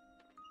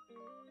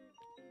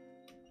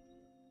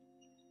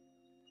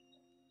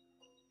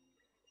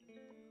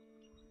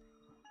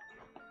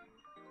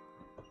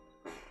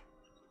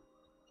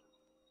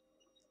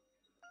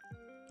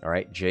 All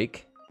right,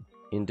 Jake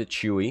into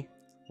Chewie,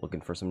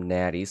 looking for some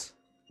natties.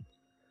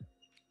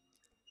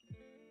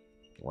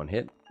 One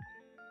hit.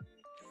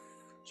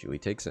 Chewie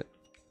takes it.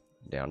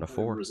 Down to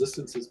 4.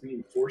 Resistance is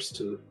being forced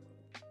to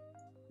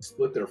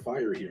split their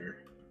fire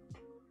here.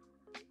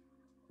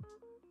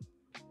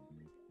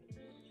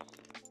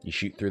 You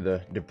shoot through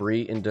the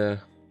debris into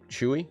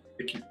Chewie?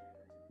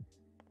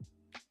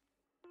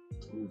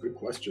 Ooh, good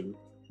question.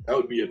 That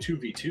would be a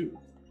 2v2.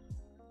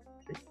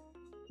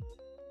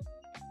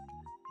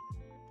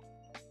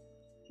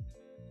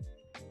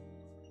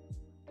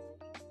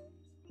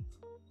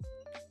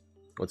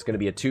 Well, it's going to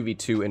be a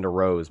 2v2 into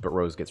Rose, but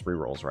Rose gets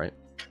rerolls, right?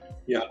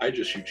 Yeah, I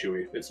just shoot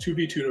Chewie. It's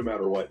 2v2 no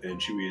matter what, and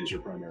Chewie is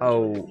your primary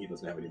target. He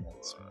doesn't have any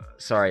mods.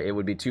 Sorry, it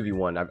would be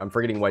 2v1. I'm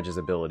forgetting Wedge's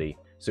ability.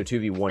 So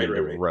 2v1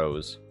 into right.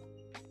 Rose.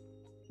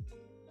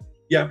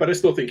 Yeah, but I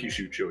still think you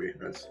shoot Chewie.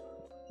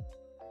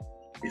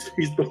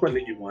 He's the one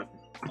that you want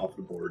off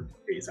the board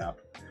ASAP.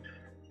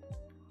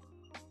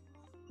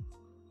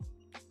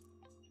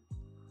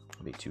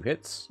 It'll be 2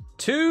 hits.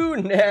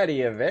 2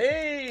 natty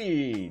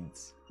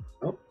evades!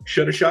 Oh,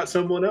 should have shot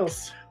someone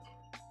else.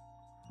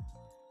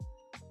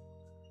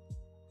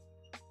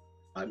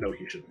 No,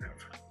 he shouldn't have,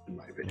 in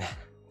my opinion.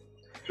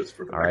 Just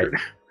for the record.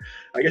 Right.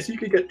 I guess you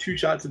could get 2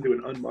 shots into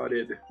an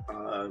unmodded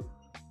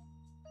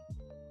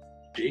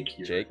Jake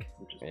here. Jake?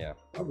 Which is yeah.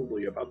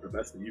 Probably about the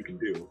best that you can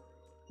do.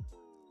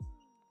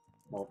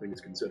 All things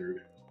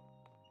considered.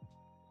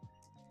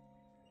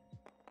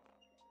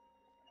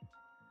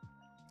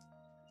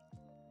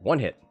 One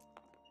hit.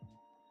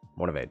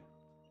 1 evade.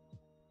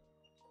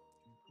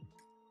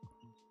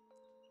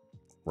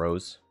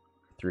 Rose.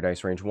 3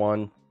 dice range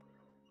 1.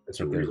 That's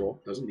a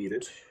reroll. Doesn't need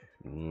it.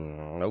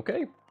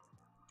 Okay.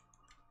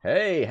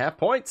 Hey, half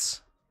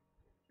points.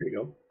 There you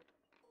go.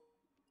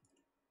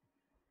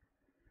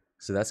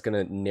 So that's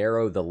going to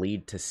narrow the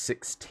lead to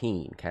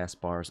 16.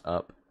 Kaspars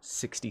up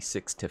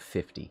 66 to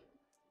 50.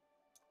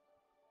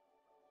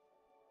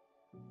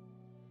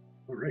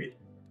 All right.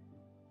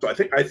 So I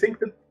think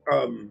that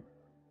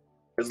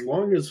as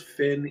long as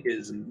Finn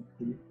is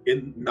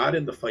not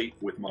in the fight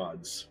with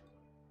mods,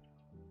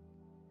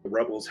 the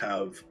Rebels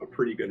have a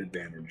pretty good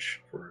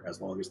advantage for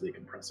as long as they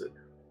can press it.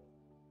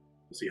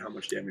 We'll see how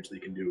much damage they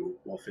can do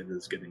while Finn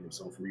is getting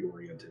himself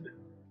reoriented.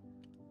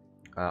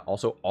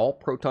 Also, all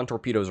proton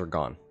torpedoes are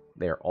gone.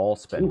 They are all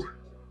spent. Ooh.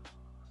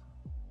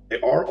 They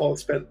are all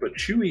spent, but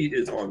Chewie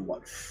is on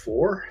what,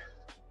 4?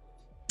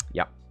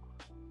 Yeah.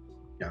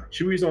 Yeah,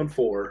 Chewie's on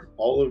 4.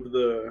 All of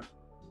the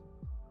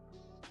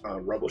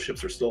Rebel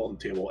ships are still on the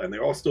table, and they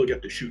all still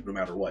get to shoot no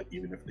matter what,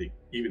 even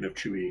if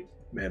Chewie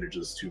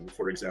manages to,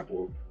 for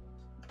example,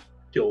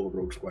 kill the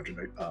Rogue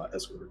Squadron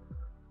Escort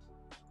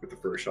with the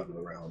first shot of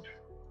the round.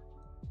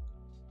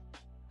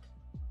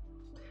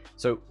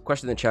 So,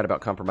 question in the chat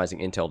about compromising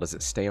intel. Does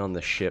it stay on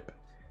the ship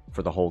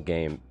for the whole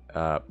game?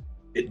 The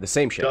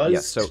same ship, does,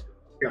 yes. So,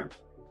 yeah.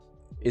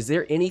 Is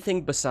there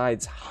anything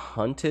besides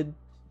hunted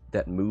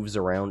that moves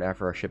around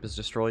after our ship is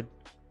destroyed?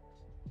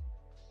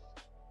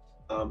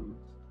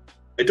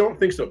 I don't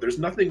think so. There's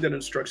nothing that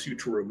instructs you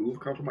to remove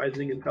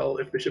compromising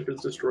intel if the ship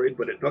is destroyed,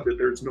 but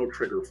there's no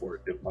trigger for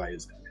it if Vi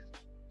is dead.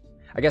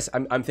 I guess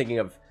I'm thinking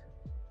of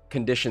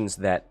conditions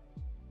that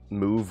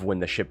move when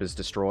the ship is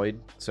destroyed.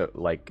 So,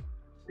 like,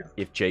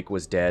 if Jake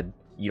was dead,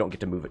 you don't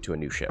get to move it to a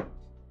new ship.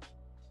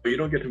 You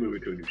don't get to move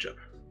it to a new ship.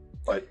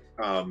 But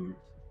I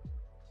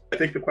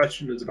think the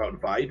question is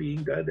about Vi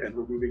being dead and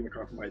removing the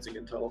compromising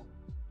intel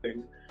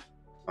thing.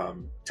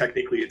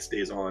 Technically, it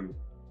stays on,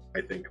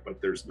 I think,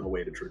 but there's no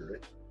way to trigger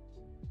it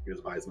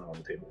because I is not on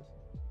the table.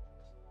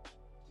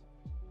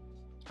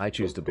 I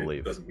choose to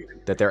believe doesn't mean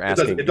that they're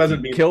asking, it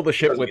doesn't mean, kill the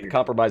ship with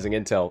compromising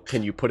intel,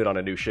 can you put it on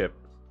a new ship?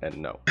 And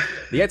no.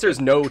 The answer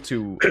is no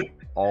to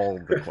all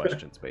the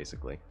questions,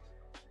 basically.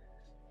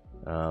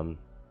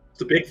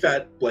 It's a big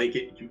fat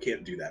blanket. You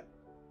can't do that.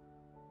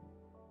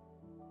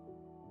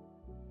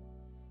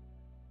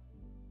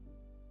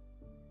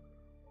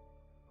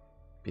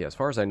 Yeah, as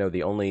far as I know,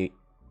 the only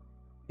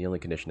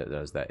condition that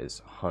does that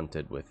is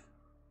hunted with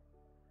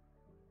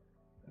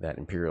that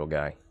Imperial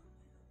guy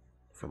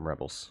from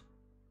Rebels.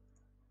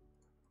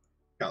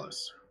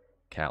 Callus,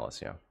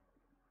 yeah.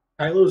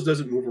 Kylo's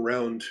doesn't move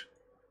around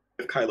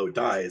if Kylo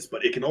dies,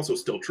 but it can also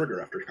still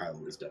trigger after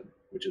Kylo is dead,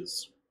 which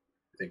is,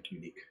 I think,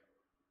 unique.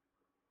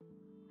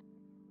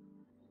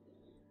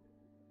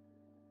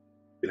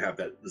 You can have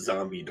that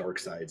zombie dark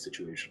side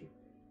situation.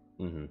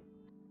 Mm-hmm.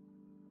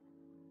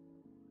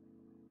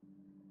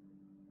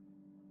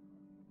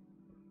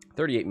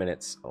 .38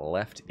 minutes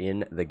left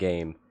in the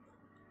game.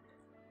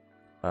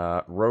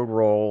 Road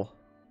roll.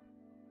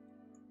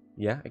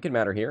 Yeah, it can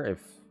matter here if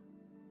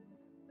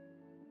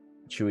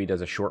Chewie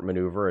does a short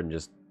maneuver and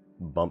just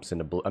bumps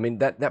into blue. I mean,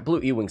 that blue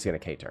E-Wing's going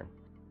to K-turn.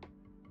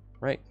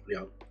 Right?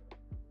 Yeah.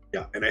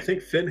 Yeah, and I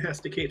think Finn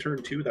has to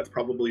K-turn too. That's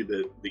probably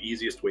the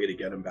easiest way to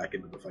get him back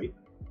into the fight.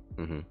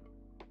 Mm-hmm.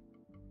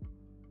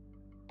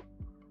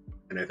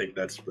 And I think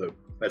that's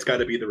got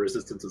to be the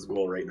Resistance's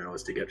goal right now,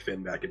 is to get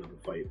Finn back into the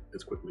fight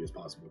as quickly as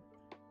possible.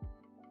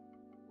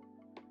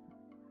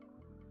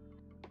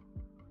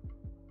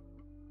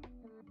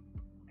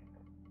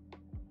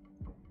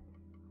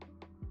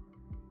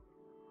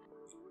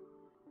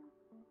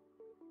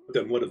 But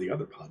then what do the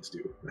other pods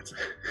do? That's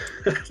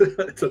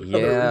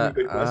another really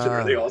good question.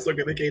 Are they also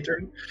going to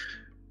K-turn?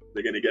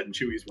 They're going to get in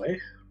Chewie's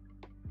way?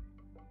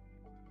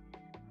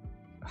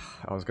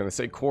 I was going to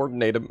say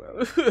coordinate them.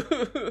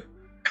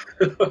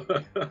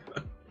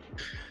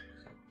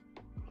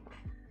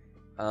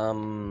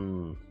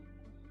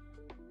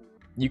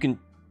 You can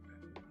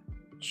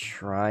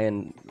try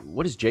and...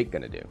 What is Jake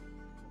going to do?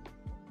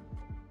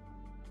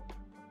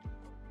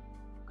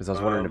 Because I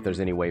was wondering if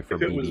there's any way for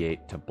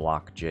BB-8 to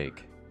block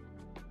Jake.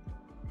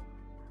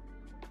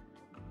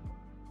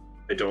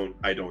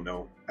 I don't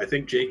know. I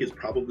think Jake is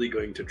probably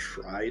going to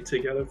try to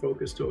get a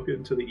focus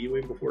token to the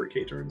E-Wing before it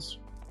K-turns.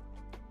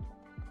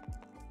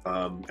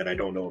 And I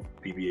don't know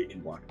if BB-8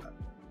 can block that.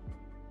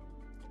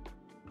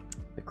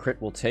 The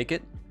crit will take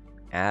it.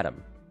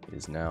 Adam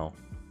is now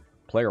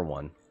player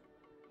one.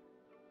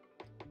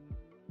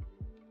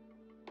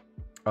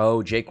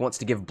 Oh, Jake wants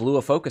to give Blue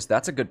a focus.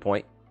 That's a good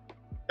point.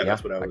 Yeah,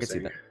 that's what I was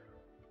saying. See that.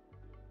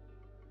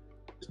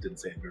 Just didn't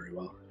say it very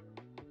well.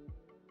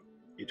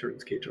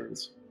 K-turns,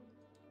 K-turns.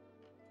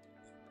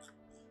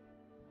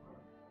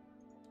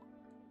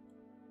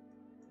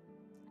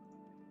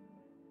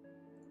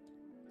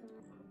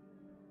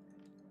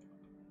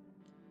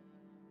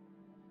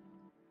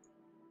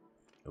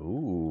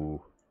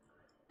 Ooh.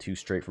 Two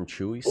straight from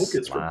Chewie.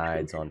 Focus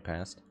Slides from Chewie. On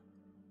past.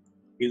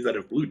 Means that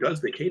if Blue does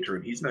the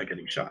K-turn, he's not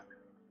getting shot.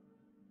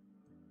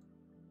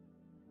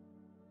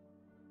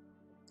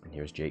 And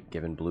here's Jake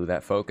giving Blue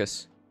that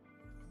focus.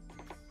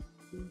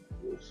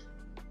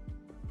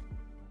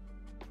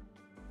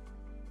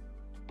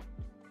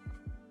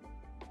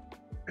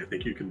 I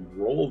think you can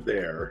roll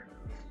there,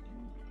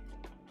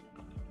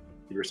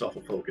 give yourself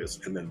a focus,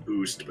 and then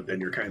boost, but then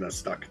you're kind of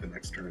stuck the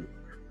next turn.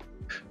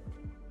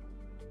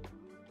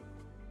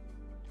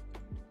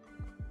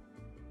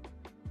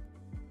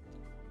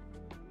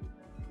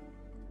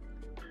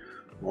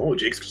 Oh,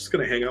 Jake's just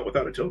going to hang out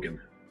without a token.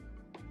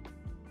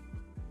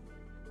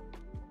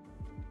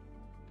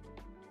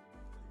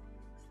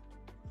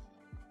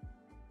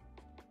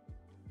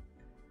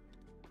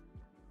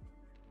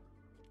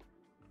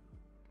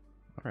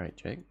 All right,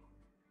 Jake.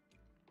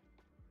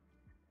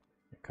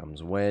 Here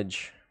comes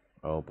Wedge.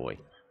 Oh, boy.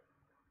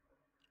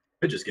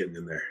 Wedge is getting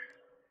in there.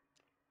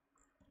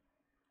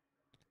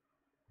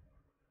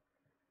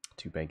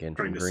 Two bank in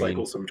Trying from to green.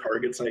 cycle some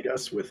targets, I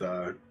guess, with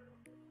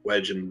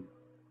Wedge and...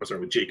 Oh,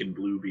 sorry, with Jake and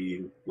Blue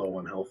being low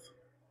on health.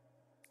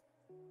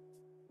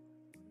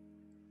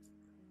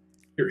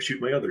 Here, shoot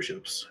my other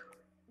ships.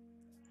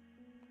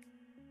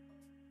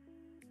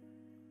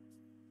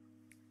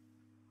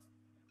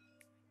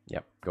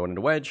 Yep, going into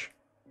Wedge.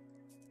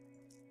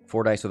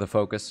 4 dice with a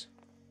focus.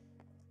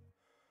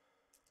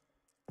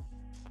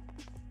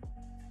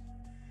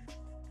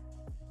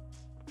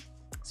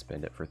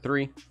 Spend it for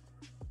 3.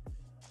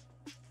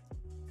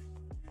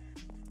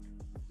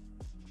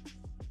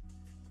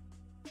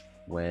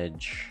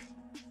 Wedge.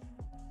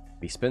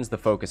 If he spins the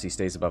focus, he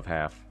stays above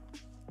half.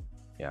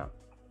 Yeah.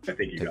 I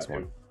think you Takes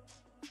got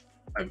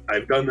one.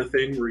 I've done the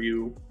thing where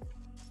you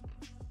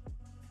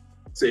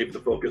save the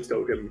focus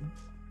token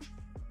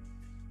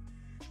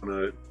on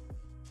a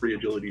free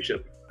agility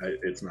ship.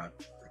 It's not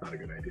a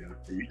good idea.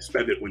 You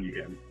spend it when you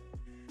can.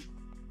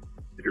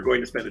 If you're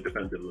going to spend it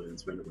defensively, then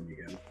spend it when you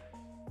can.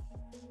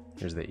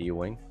 Here's the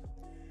E-Wing.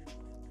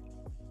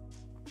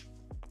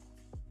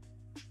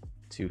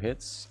 2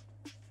 hits.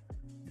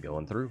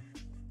 Going through.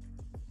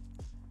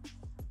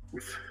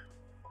 Oof.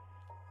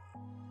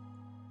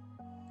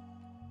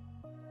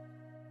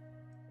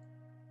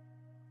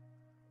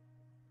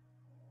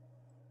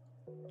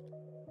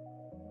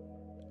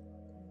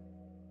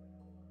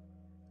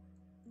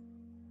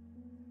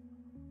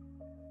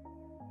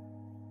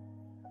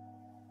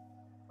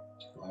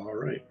 All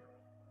right.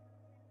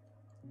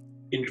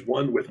 Range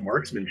 1 with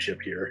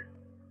marksmanship here.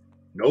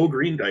 No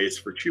green dice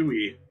for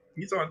Chewie.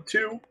 He's on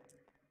 2.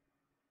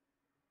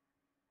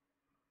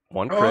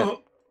 1 crit.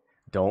 Oh,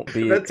 Don't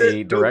be that's a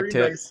it. direct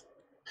no green hit. Dice.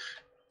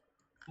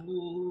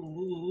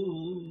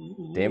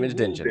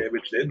 Damaged engine.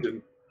 Damaged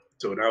engine.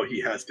 So now he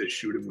has to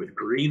shoot him with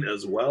green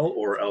as well,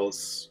 or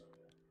else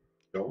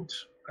don't,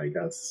 I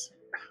guess.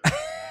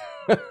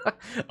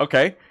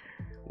 Okay.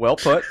 Well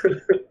put.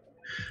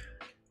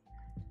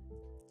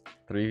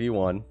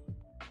 3v1.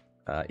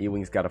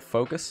 E-Wing's got to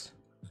focus.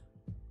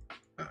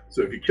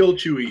 So if you kill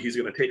Chewie, he's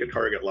going to take a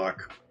target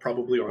lock,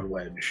 probably on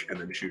Wedge, and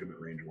then shoot him at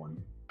range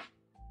 1.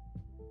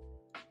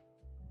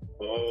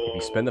 Oh. If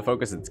you spend the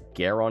focus, it's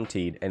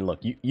guaranteed. And look,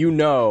 you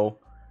know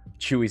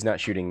Chewie's not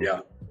shooting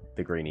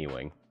the green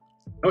E-Wing.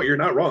 No, you're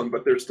not wrong,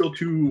 but there's still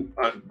 2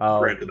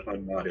 granted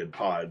unmodded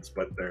pods,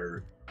 but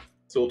there's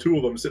still 2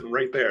 of them sitting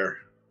right there.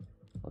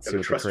 Let's see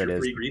what the crit is.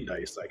 Free green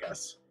dice, I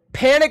guess.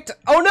 Panicked!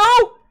 Oh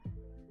no!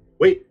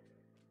 Wait.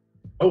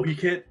 Oh, he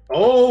can't.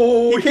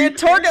 Oh, he can't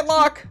target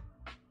lock.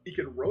 He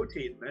can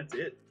rotate, and that's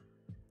it.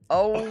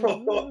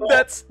 Oh,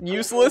 that's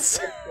useless.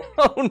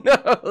 Oh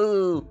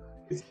no!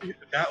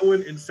 That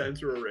one and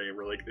sensor array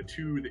were like the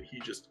 2 that he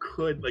just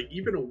could. Like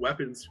even a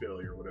weapons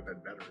failure would have been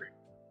better.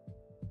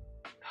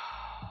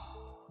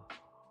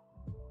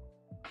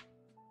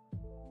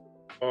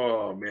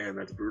 Oh man,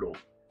 that's brutal.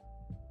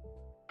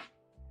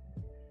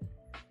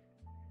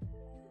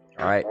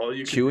 All right, all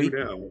you can Chewie,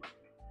 do now.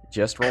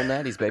 Just roll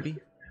natties, baby.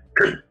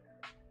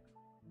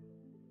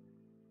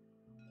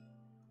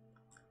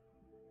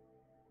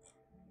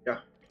 Yeah,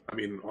 I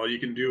mean, all you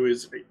can do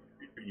is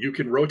you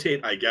can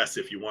rotate, I guess,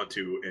 if you want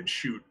to, and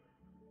shoot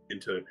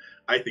into.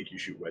 I think you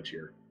shoot Wedge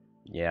here.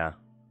 Yeah.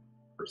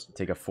 Personally.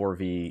 Take a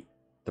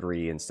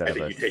 4v3 instead of a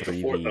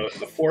 3v4. You take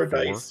the 4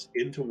 dice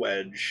into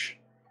Wedge,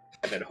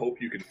 and then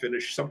hope you can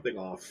finish something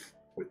off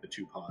with the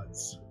 2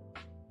 pods.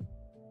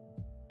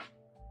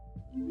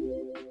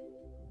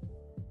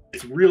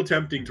 It's real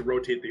tempting to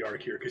rotate the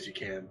arc here because you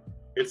can.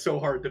 It's so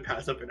hard to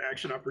pass up an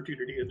action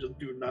opportunity and just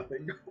do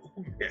nothing.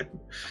 Oh man.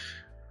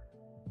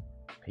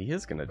 He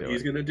is gonna do it.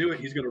 He's gonna do it.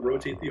 He's gonna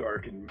rotate the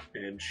arc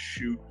and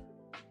shoot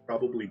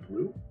probably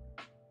blue.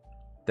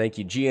 Thank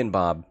you, G and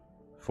Bob,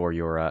 for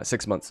your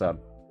 6-month sub.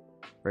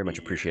 Very much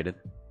appreciated.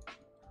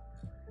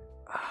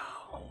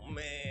 Oh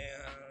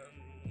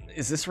man,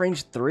 is this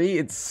range 3?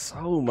 It's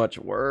so much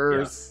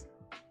worse.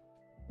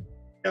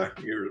 Yeah,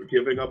 you're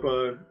giving up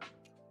a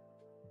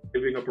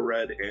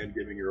red and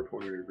giving your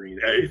opponent a green.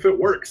 If it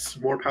works,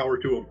 more power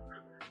to him.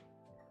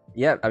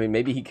 Yeah, I mean,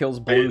 maybe he kills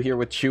blue here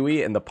with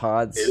Chewie, and the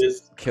pods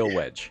kill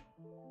Wedge.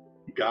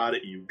 You got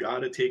it. You got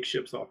to take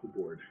ships off the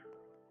board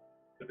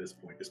at this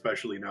point,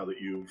 especially now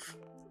that you've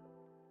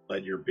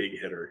led your big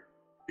hitter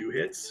 2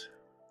 hits.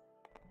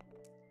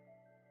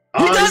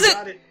 He does it!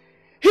 Got it!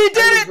 He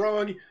did it!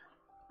 Wrong.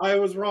 I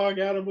was wrong.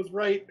 Adam was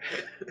right.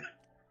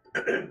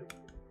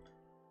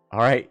 All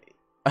right.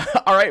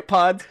 All right,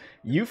 pods.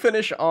 You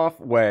finish off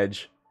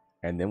Wedge,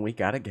 and then we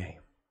got a game.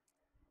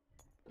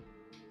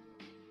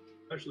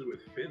 Especially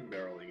with Finn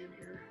barreling in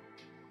here.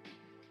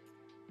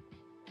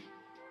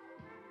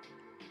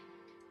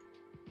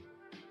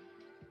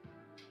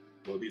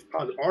 Well, these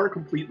pods are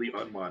completely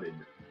unmodded,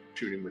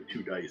 shooting with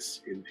 2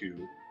 dice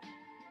into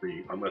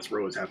 3, unless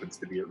Rose happens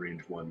to be at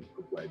range 1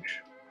 of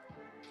Wedge.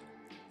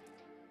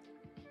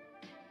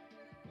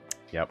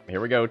 Yep, here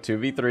we go.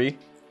 2v3.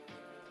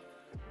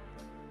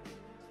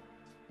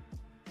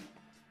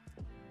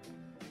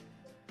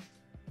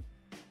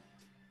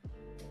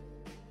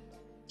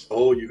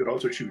 Oh, you could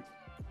also shoot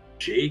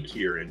Jake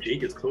here, and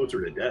Jake is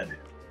closer to dead.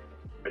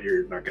 But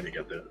you're not going to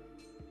get the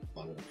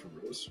follow-up from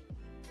Rose.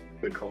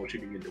 Good call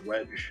shooting into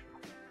Wedge.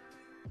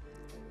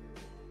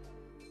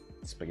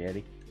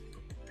 Spaghetti.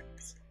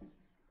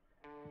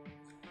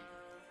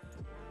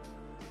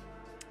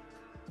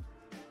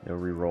 No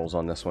rerolls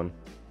on this one.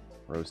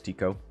 Rose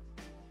Tico.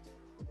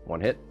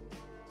 1 hit.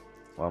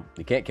 Well,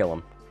 you can't kill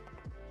him.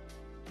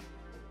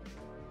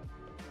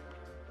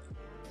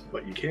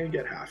 But you can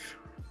get half.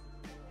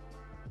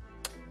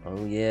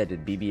 Oh yeah,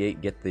 did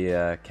BB-8 get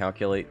the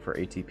calculate for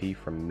ATP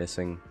from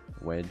missing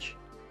Wedge?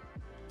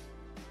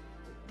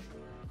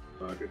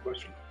 Good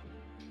question.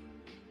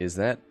 Is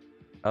that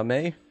a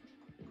May?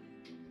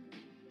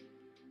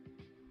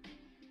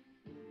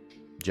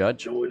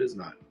 Judge? No, it is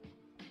not.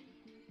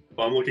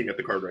 Well, I'm looking at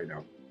the card right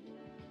now.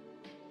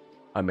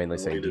 I'm mainly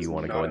saying, do you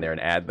want to go in there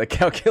and add the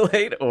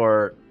calculate,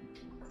 or?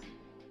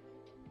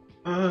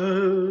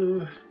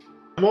 I'm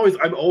always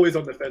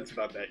on the fence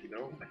about that, you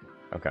know.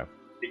 Okay.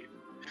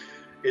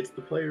 It's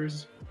the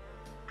player's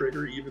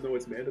trigger, even though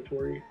it's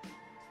mandatory.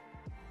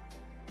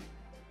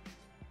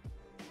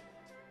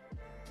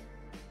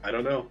 I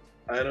don't know.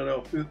 I don't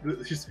know.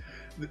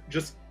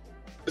 Just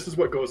this is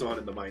what goes on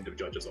in the mind of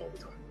judges all the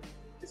time,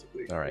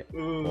 basically. All right.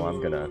 Well,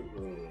 I'm gonna.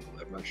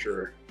 I'm not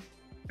sure.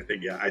 I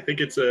think I think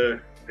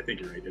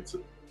you're right. It's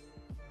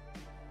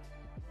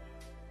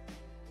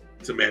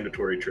a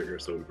mandatory trigger,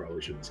 so we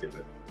probably shouldn't skip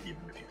it,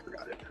 even if you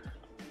forgot it.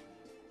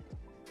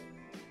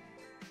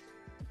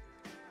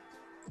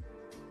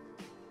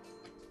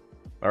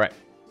 All right.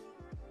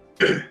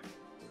 I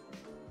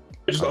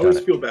just always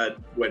feel bad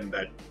when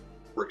that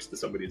works to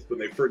somebody's, when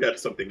they forget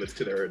something that's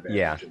to their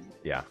advantage.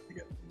 Yeah.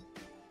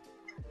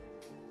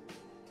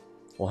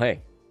 Well,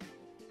 hey.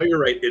 But you're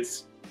right.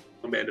 It's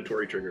a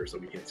mandatory trigger, so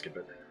we can't skip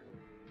it.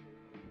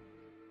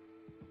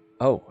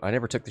 Oh, I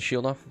never took the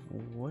shield off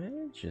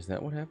Wedge? Is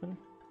that what happened?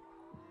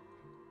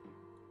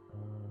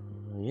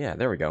 Yeah,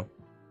 there we go.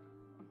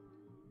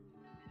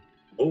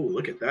 Oh,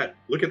 look at that.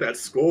 Look at that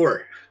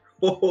score.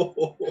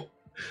 Oh.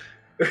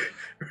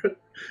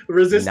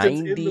 Resistance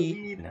 90? in the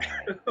lead.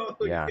 Oh,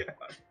 yeah.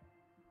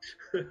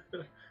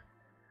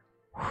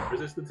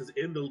 Resistance is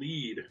in the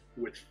lead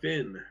with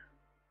Finn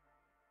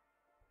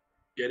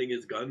getting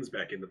his guns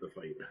back into the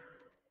fight.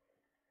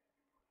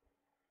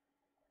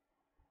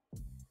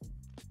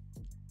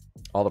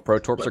 All the Pro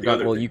Torps are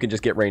gone. Well, you can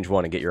just get range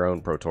 1 and get your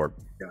own Pro Torp.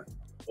 Yeah.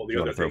 Well,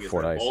 the other thing is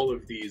that all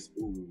of these...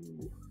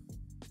 Ooh.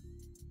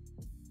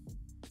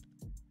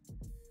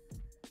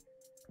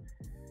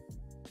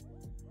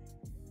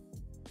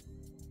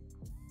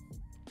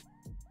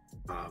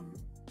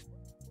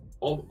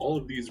 All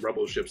of these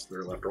rebel ships that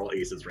are left are all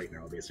aces right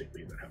now,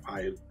 basically, that have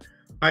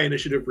high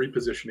initiative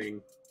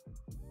repositioning,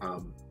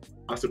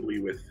 possibly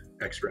with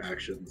extra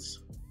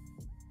actions.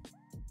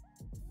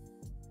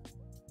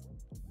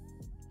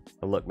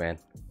 But look, man,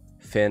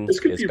 Finn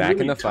is back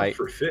in the fight.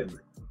 For Finn,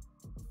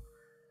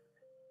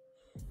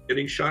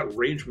 getting shot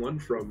range 1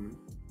 from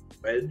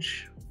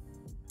Wedge.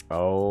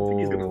 Oh, I think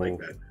he's gonna like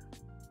that,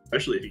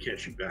 especially if he can't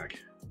shoot back.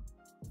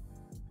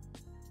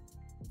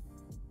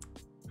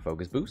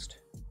 Focus boost.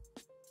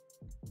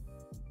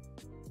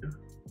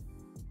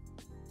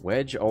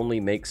 Wedge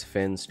only makes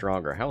Finn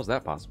stronger. How is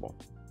that possible?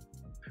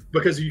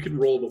 Because you can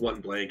roll the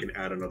 1 blank and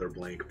add another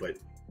blank, but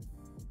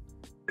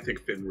I think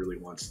Finn really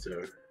wants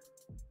to.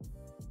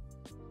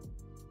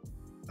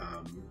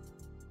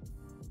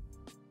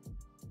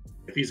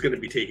 If he's going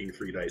to be taking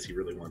 3 dice, he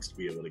really wants to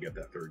be able to get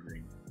that 3rd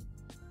green.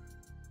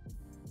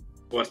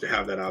 He wants to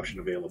have that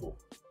option available.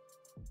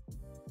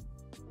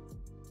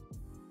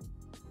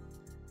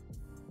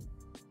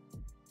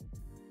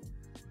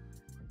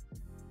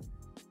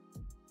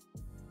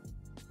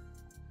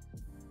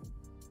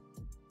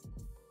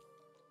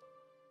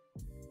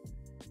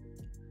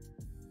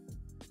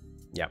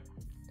 Yeah.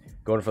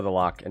 Going for the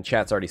lock, and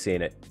chat's already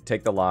seeing it.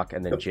 Take the lock,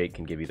 and then Jake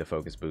can give you the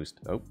focus boost.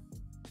 Oh.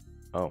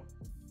 Oh.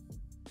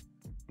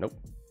 Nope.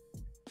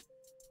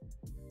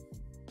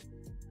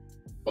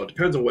 Well, it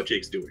depends on what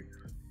Jake's doing.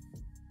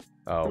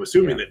 Oh, I'm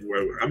assuming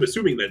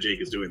that Jake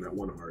is doing that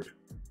 1 hard.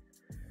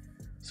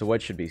 So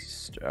what should be?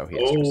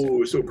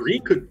 So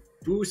Green could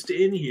boost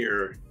in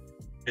here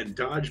and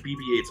dodge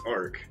BB-8's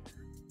arc,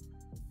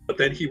 but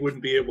then he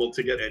wouldn't be able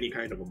to get any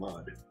kind of a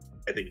mod.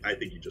 I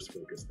think you just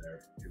focus there.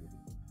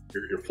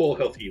 Your full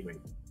health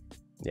E-wing.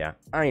 Yeah,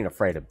 I ain't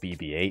afraid of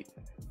BB-8.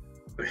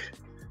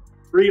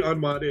 3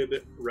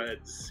 unmodded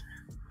reds.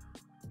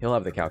 He'll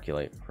have the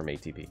calculate from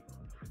ATP.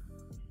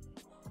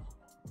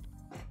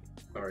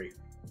 Sorry,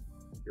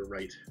 you're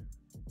right.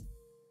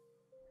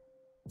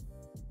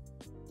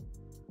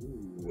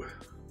 Ooh.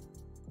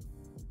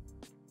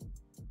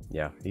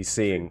 Yeah, he's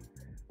seeing.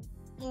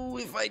 Ooh,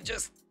 if I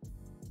just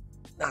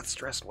not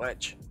stress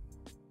Wedge.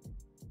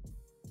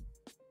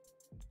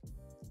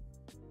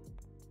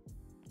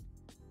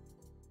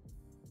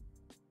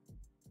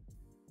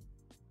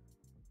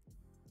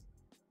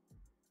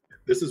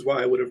 This is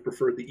why I would have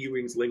preferred the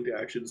E-Wings linked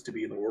actions to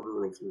be in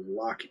order of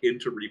lock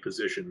into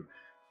reposition.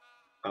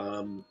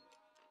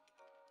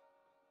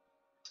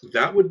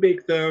 That would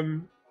make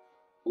them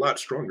a lot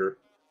stronger.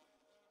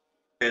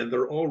 And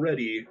they're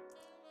already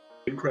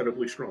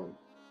incredibly strong.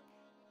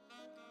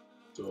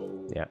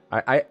 So yeah,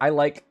 I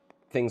like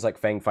things like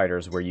Fang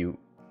Fighters where you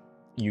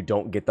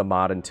don't get the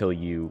mod until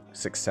you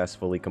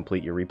successfully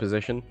complete your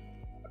reposition.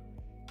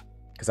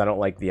 Because I don't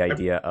like the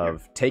idea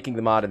of taking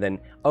the mod and then,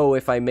 oh,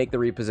 if I make the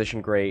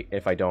reposition, great.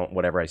 If I don't,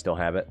 whatever, I still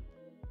have it.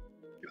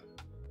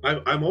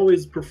 I'm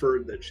always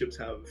preferred that ships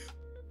have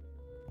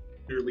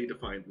clearly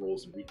defined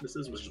roles and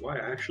weaknesses, which is why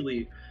I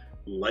actually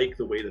like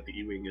the way that the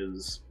E-Wing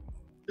is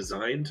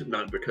designed.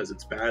 Not because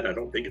it's bad. I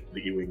don't think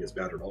the E-Wing is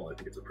bad at all. I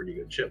think it's a pretty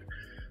good ship.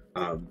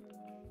 But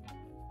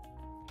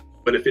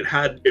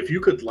if you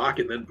could lock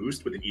and then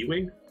boost with an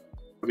E-Wing,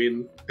 I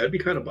mean, that'd be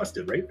kind of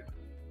busted, right?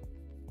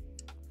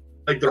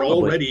 Like they're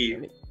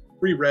already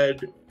 3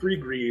 red, 3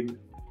 green,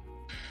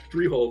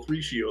 3 hull,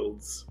 3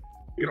 shields.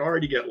 You can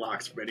already get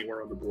locks from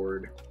anywhere on the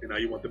board, and now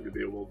you want them to be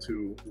able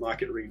to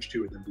lock at range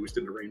 2 and then boost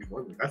into range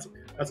 1. That's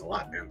a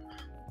lot, man.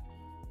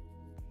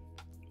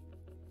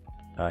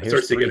 It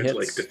starts to get into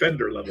like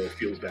defender level.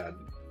 Feels bad.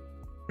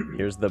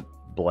 Here's the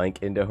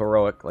blank into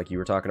heroic, like you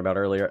were talking about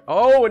earlier.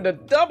 Oh, into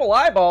double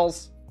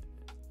eyeballs.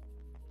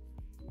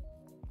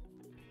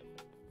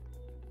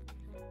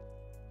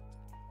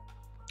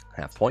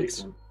 Half points.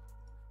 Takes one.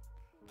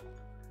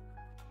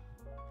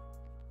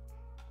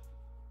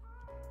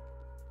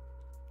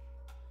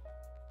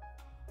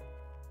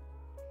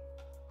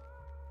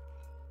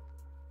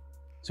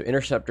 So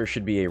Interceptor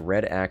should be a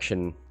red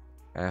action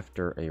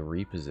after a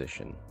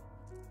reposition.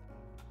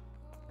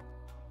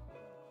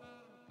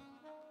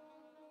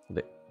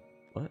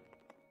 What?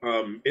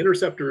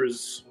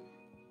 Interceptors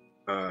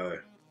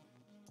are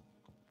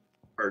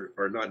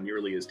not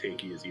nearly as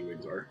tanky as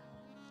E-Wings are.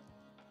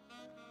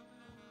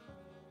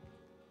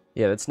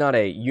 Yeah, that's not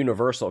a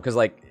universal, because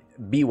like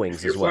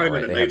B-Wings as well, right?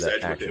 You're flying on a They have knife's that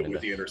edge action. with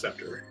the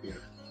Interceptor. Yeah.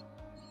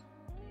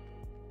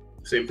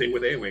 Same thing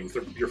with A-Wings.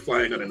 You're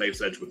flying on a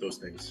knife's edge with those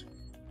things.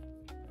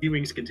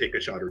 E-Wings can take a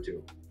shot or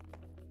two.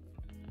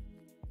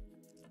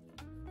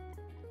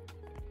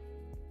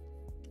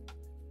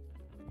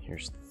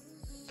 Here's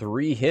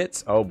 3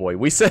 hits. Oh boy,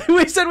 we said we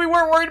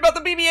weren't worried about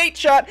the BB-8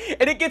 shot,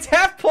 and it gets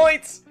half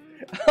points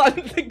on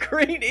the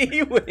green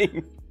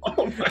E-Wing.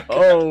 Oh my god.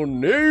 Oh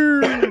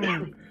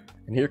no!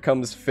 And here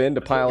comes Finn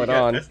to pile it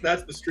on.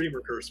 That's the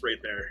streamer curse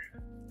right there.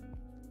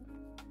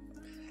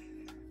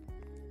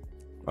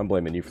 I'm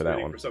blaming you for that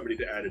one. For somebody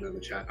to add it in the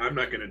chat. I'm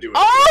not going to do it.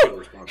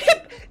 Oh!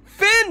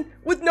 Finn,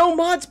 with no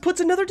mods, puts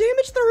another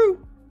damage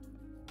through.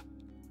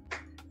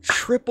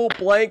 Triple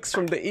blanks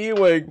from the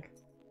E-Wing.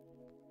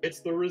 It's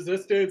the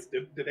resistance.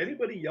 Did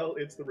anybody yell,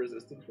 "It's the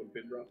resistance" when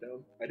Finn dropped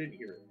down? I didn't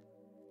hear it.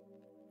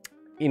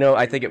 You know,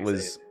 I think it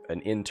was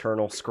an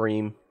internal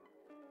scream.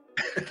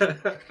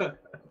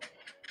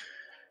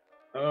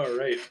 All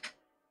right.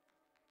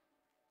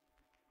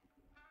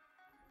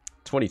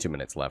 22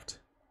 minutes left.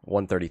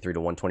 133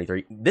 to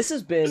 123. This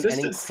has been an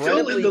incredibly...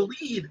 still in the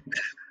lead.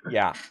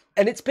 Yeah,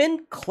 and it's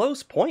been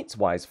close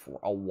points-wise for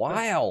a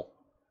while.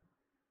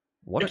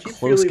 What a keep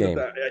close feeling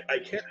game. I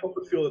can't help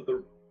but feel that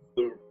the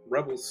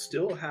Rebels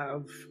still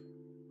have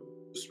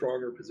a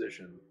stronger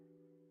position.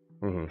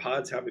 Mm-hmm.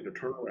 Pods having to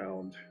turn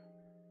around,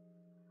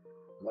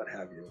 what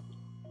have you.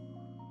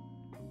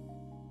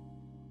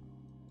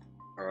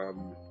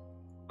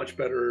 Much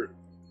better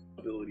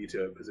ability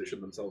to position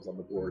themselves on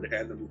the board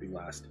and the moving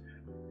last.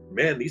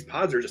 Man, these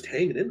pods are just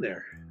hanging in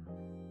there.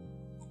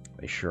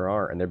 They sure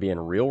are, and they're being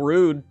real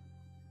rude.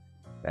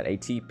 That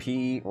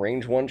ATP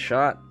range 1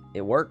 shot,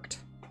 it worked.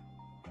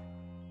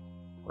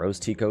 Rose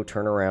Tico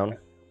turnaround.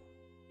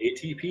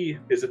 ATP,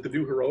 is it the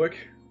new heroic?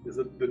 Is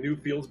it the new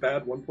feels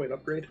bad 1-point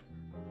upgrade?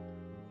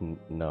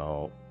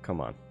 No,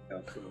 come on.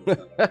 No,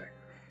 okay.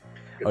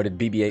 Oh, did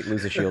BB-8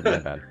 lose a shield? My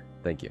bad.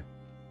 Thank you.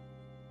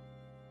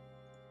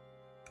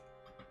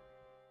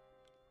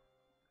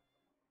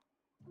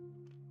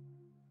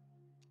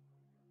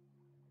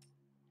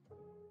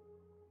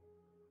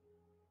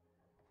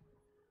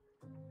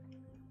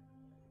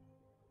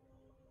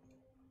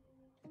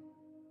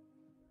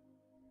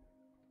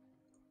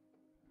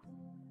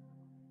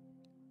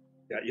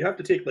 Yeah, you have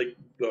to take like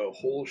the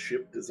whole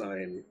ship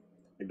design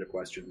into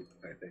question,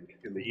 I think.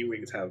 And the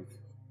E-Wings have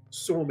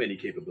so many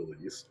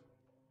capabilities.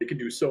 They can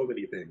do so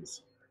many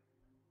things.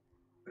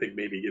 I think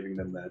maybe giving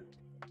them that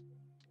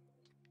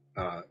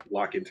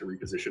lock into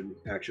reposition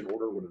action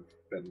order would have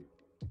been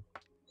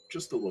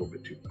just a little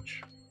bit too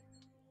much.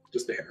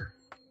 Just a hair.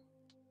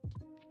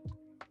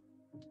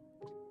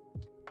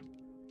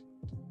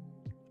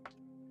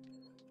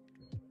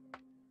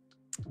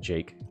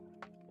 Jake,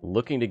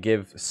 looking to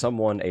give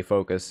someone a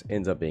focus,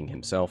 ends up being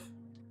himself.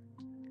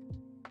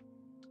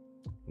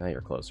 Now you're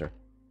closer.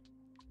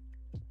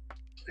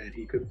 And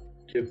he could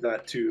give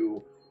that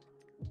to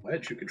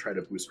Wedge, who can try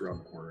to boost around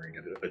the corner and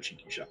get a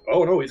cheeky shot.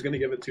 Oh no, he's going to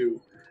give it to...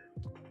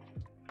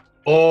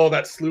 Oh,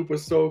 that sloop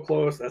was so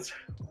close. That's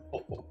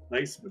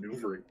nice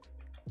maneuvering.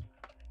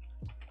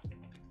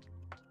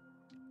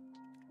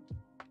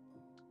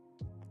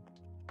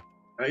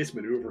 Nice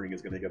maneuvering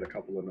is going to get a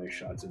couple of nice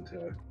shots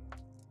into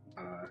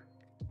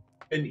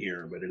Finn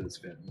here, but it is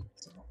Finn,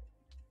 so...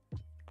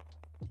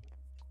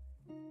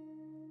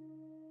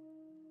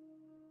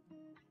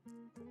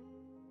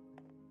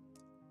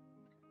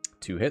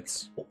 Two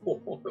hits.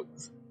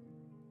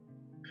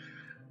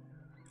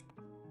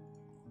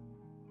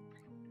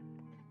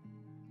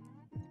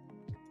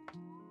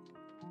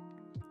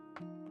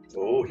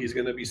 Oh, he's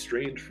going to be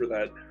strained for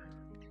that.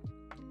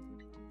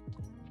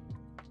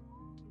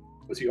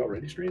 Was he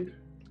already strained?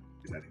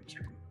 He's adding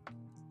strain.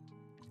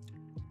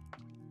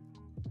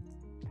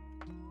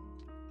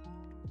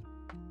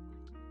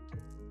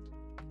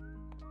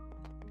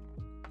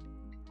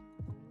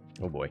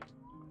 Oh boy.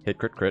 Hit,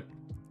 crit, crit.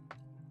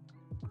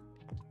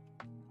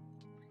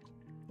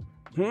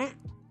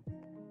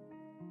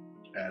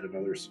 Add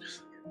another.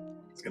 It's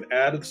going to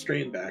add the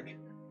strain back.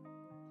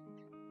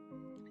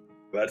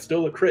 But that's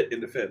still a crit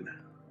into Finn.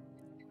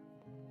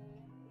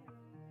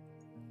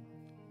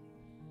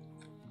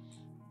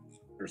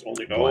 There's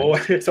only no.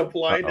 It's a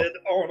blinded.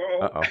 Oh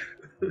no.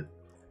 Uh-oh.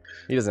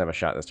 He doesn't have a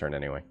shot this turn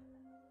anyway.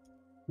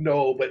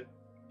 No, but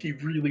he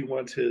really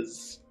wants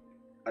his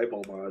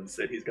eyeball mods,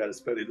 and he's got to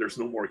spend it. There's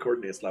no more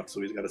coordinates left,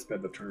 so he's got to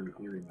spend a turn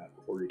clearing that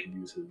before he can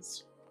use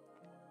his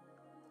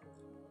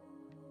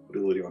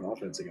ability on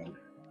offense again.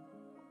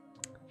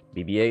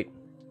 BB-8.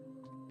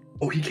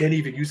 Oh, he can't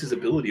even use his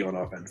ability on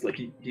offense. Like,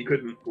 he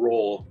couldn't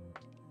roll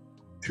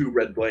 2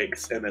 red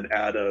blanks and then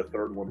add a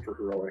 3rd one for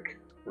heroic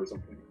or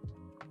something.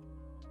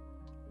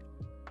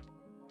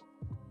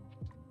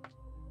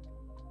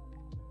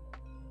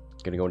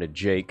 Gonna go into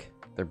Jake.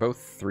 They're both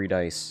 3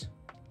 dice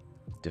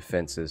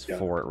defenses, Yeah.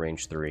 4 at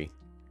range 3.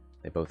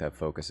 They both have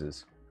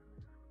focuses.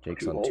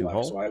 Jake's on 2 2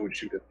 hull. So I would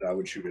shoot at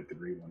the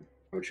green one.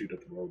 I would shoot at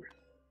the rogue.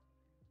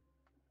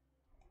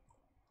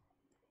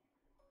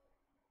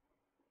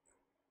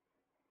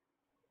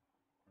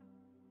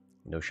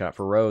 No shot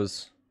for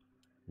Rose.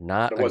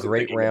 Not I a wasn't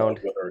great thinking round.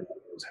 about whether or not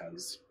Rose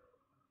has.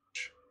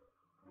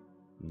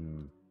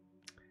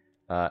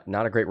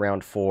 Not a great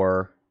round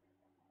for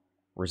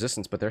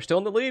Resistance, but they're still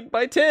in the lead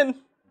by 10.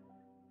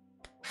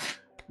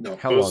 No,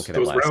 How long can it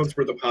those last? rounds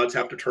where the pods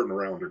have to turn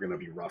around are going to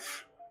be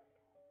rough.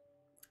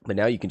 But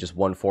now you can just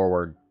 1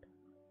 forward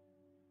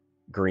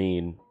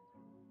green.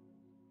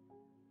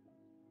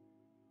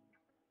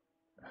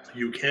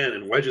 You can,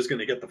 and Wedge is going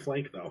to get the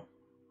flank though.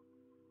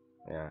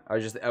 Yeah,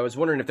 I was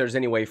wondering if there's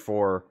any way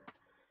for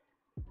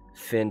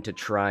Finn to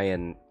try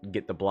and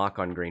get the block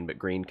on green, but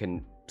green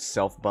can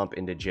self bump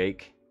into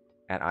Jake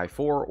at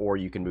I4, or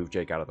you can move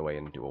Jake out of the way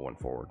and do a 1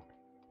 forward.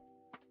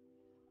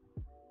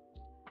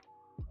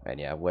 And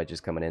yeah, Wedge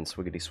is coming in,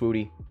 swiggity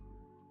swooty.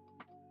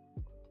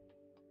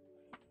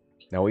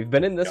 Now we've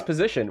been in this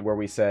position where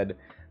we said,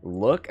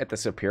 look at the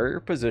superior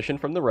position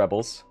from the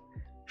Rebels.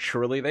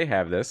 Surely they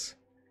have this.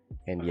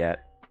 And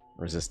yet,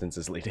 Resistance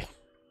is leading.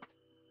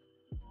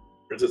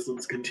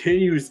 Resistance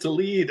continues to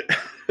lead.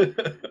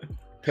 Can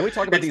we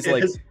talk about these,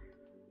 like...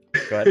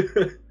 Go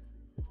ahead.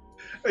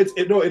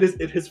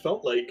 It has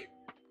felt like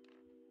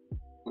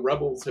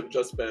Rebels have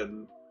just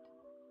been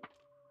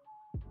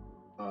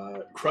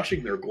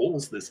crushing their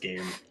goals this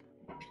game.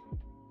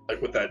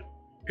 Like with that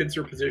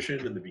pincer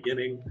position in the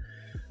beginning,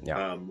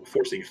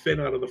 forcing Finn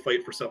out of the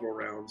fight for several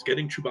rounds,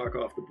 getting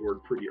Chewbacca off the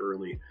board pretty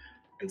early,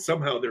 and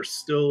somehow they're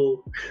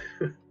still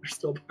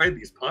behind.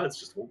 These pods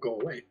just won't go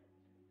away.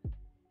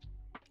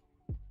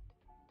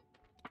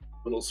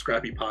 Little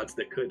scrappy pods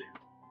that could.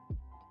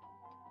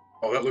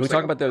 Oh, that looks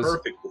like a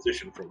perfect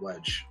position for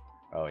Wedge.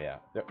 Oh yeah,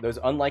 those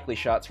unlikely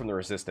shots from the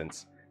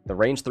Resistance. The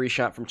range 3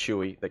 shot from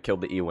Chewie that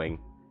killed the E-Wing.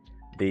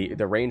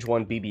 The range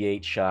 1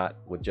 BB-8 shot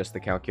with just the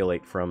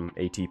calculate from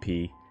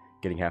ATP,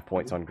 getting half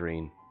points on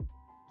green.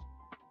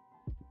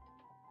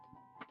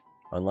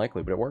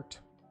 Unlikely, but it worked.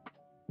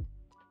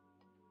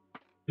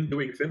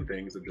 Doing Finn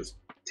things and just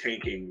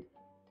tanking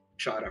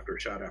shot after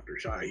shot after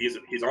shot. He's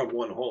on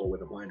 1 hull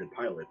with a blinded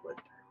pilot, but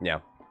yeah.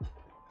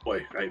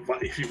 Boy,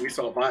 we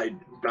saw Vi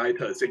die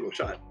to a single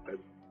shot,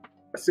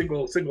 a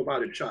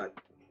single-bodied shot.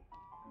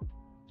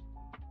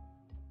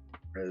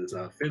 As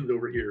Finn's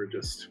over here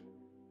just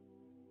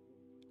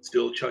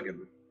still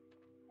chugging.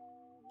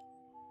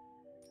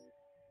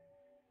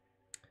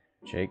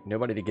 Jake,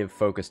 nobody to give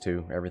focus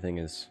to. Everything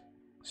is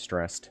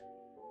stressed.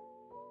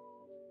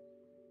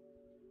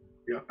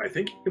 Yeah, I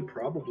think he could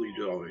probably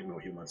do. Oh,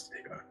 he wants to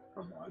take a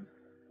mod.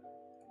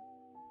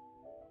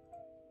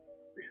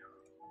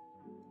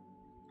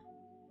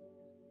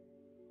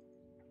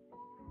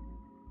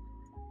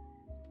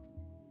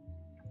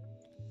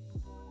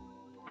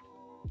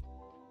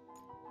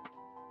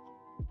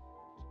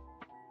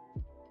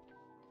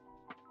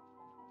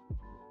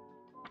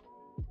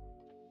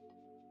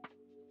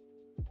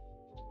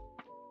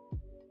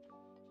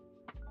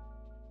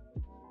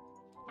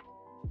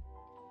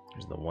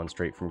 There's the 1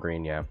 straight from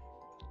green, yeah.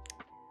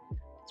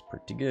 It's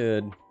pretty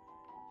good.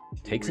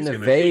 Takes an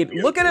evade.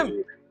 Look at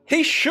him!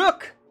 He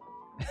shook!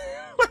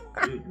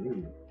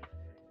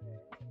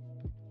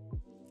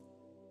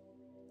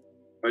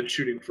 But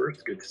shooting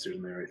first, good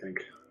decision there, I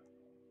think.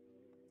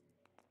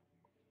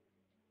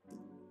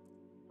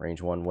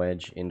 Range 1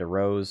 Wedge into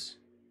Rose.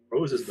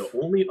 Rose is the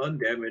only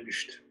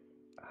undamaged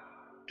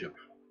ship.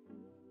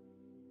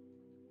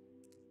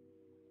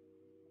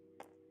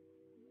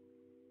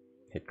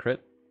 Hit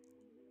crit.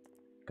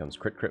 Comes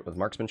crit with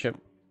marksmanship.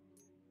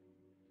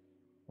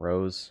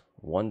 Rose,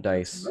 1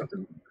 dice.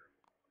 Nothing.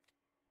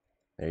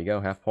 There you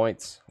go, half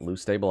points.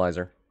 Loose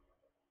stabilizer.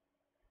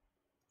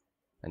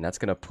 And that's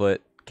going to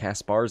put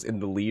Kaspars in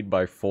the lead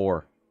by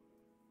 4.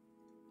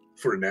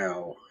 For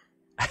now.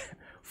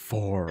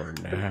 For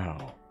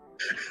now.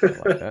 I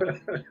like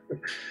that.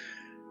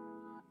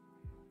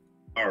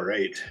 All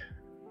right.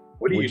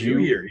 What do you do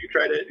here? You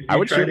try to. I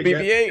would shoot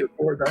BB-8.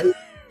 4 dice?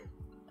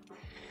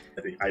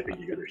 I think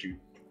you gotta shoot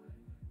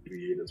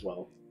BB-8 as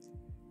well.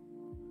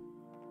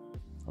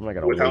 I'm not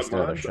gonna waste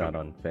another shot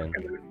on Finn.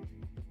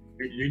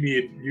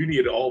 You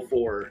need all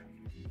 4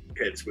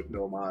 hits with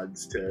no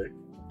mods to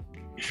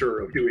be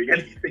sure of doing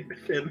anything to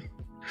Finn.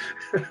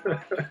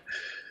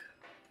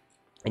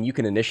 And you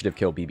can initiative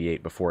kill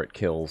BB-8 before it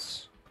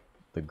kills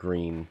the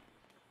green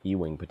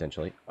E-Wing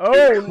potentially.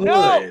 Oh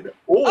no!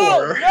 Or...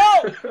 Oh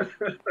no!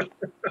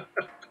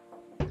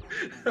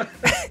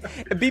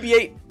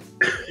 BB-8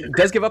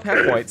 does give up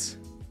half points,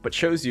 but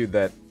shows you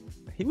that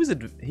he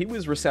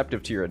was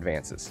receptive to your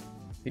advances.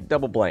 He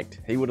double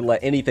blanked. He would have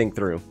let anything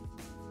through.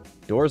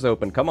 Doors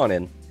open. Come on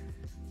in.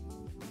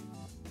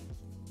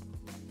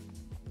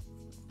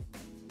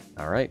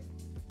 All right.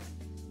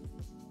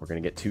 We're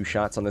going to get 2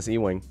 shots on this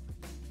E-Wing.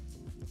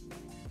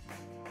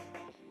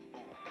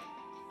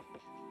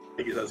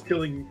 Because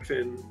killing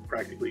Finn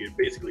practically, it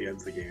basically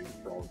ends the game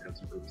for all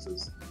intents and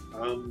purposes.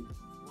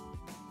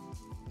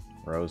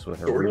 Rose with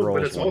her Sort of, rerolls.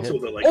 but it's also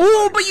the like.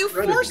 Oh, but you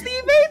forced the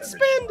evade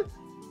spin!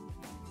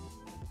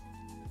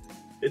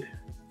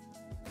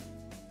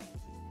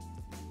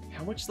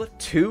 How much left?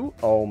 2?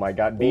 Oh my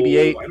god,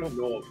 BB-8. Oh, I don't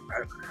know if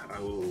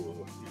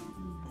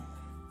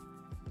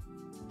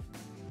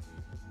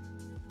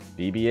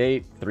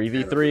BB-8,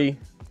 3v3.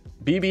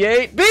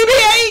 BB-8!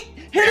 BB-8!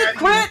 Hit it,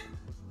 crit!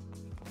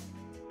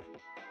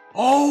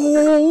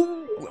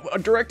 Oh! A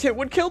direct hit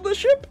would kill the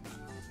ship?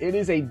 It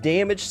is a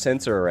damage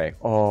sensor array.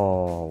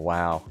 Oh,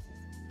 wow.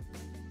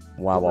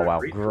 Wow.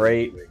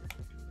 Great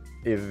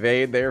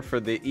evade there for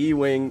the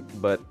E-Wing,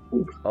 but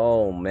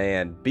oh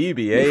man,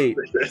 BB-8.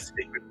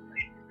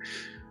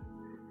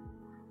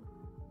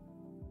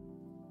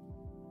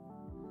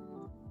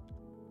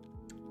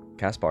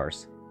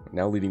 Kaspars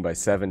now leading by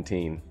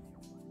 17.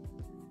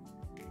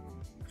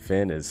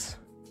 Finn is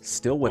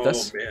still with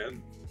us. Oh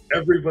man,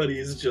 everybody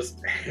is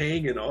just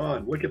hanging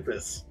on. Look at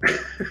this.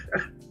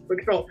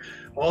 Look at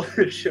all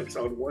the ships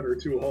on 1 or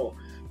 2 hull.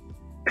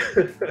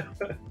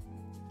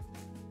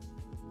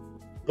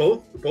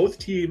 Both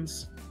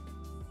teams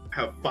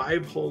have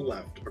 5 hull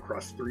left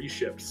across 3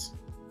 ships.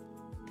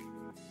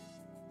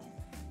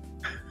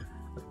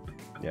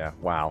 Yeah,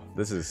 wow.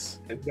 This is...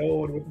 And no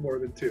one with more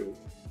than 2.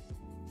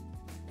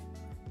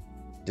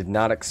 Did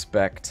not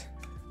expect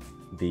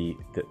the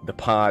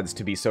pods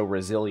to be so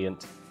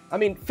resilient. I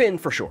mean, Finn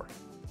for sure.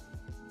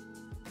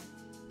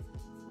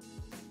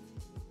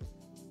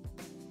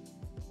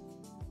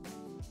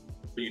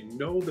 But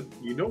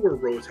you know where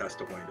Rose has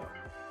to wind up.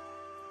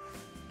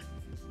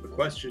 The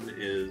question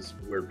is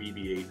where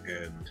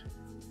BB-8 and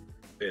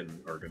Finn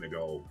are going to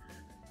go,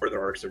 where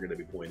their arcs are going to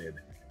be pointed,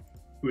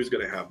 who's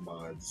going to have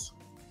mods.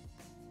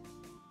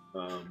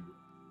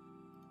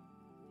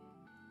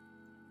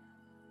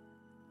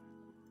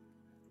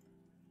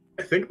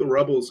 I think the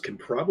Rebels can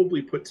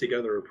probably put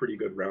together a pretty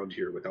good round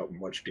here without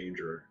much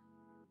danger.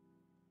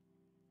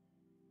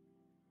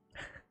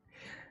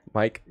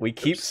 Mike, we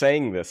keep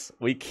saying this.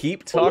 We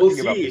keep talking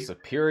about the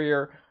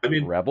superior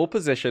Rebel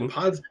position.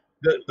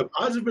 The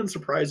pods have been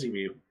surprising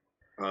me.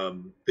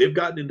 They've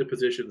gotten into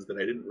positions that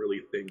I didn't really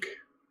think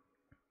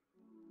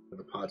that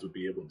the pods would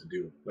be able to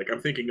do. Like,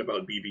 I'm thinking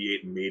about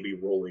BB-8 maybe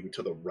rolling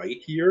to the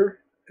right here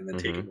and then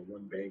taking the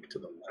 1 bank to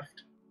the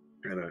left,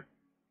 kind of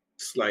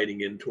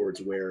sliding in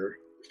towards where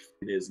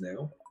it is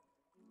now.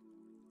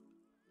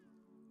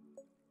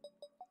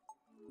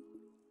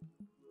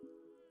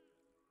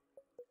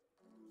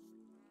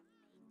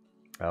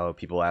 Oh,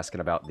 people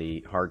asking about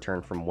the hard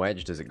turn from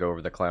Wedge. Does it go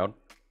over the cloud?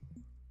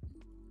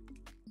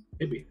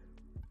 Maybe.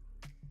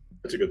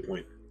 That's a good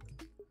point.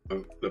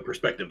 The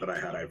perspective that I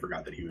had, I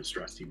forgot that he was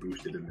stressed. He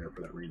boosted in there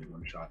for that range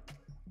 1 shot.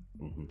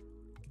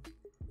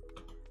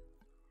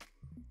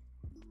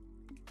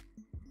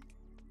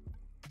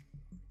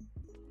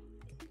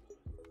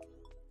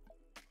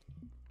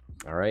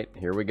 All right,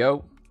 here we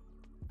go.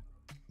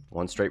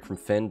 1 straight from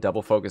Finn,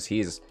 double focus.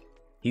 He's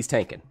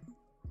tanking.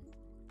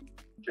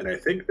 And I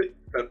think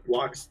that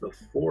blocks the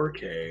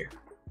 4K.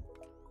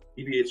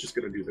 BB-8's just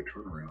going to do the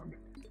turnaround.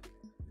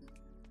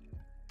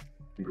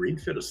 Can Green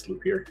fit a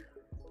sloop here?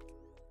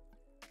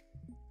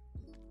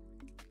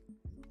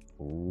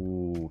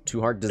 Ooh, too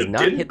hard. Does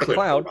not hit the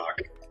cloud.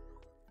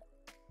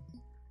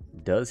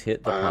 Does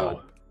hit the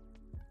cloud.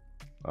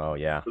 Oh,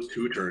 yeah. Those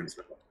 2 turns.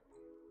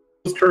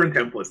 Those turn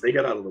templates, they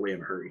get out of the way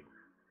in a hurry.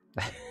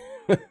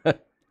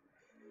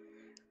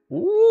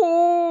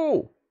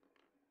 Ooh!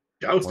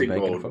 Jousting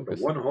mode with the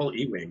 1 hull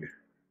E-Wing.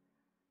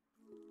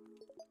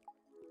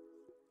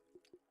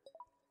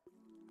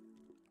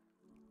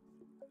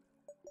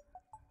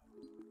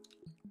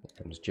 Here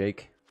comes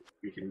Jake.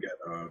 We can get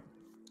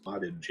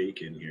modded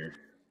Jake in here.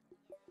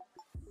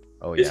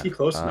 Oh, yeah. Is he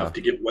close enough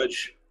to give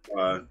Wedge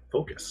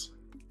focus?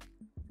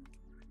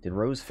 Did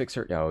Rose fix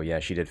her? Oh, yeah,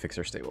 she did fix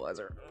her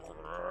stabilizer.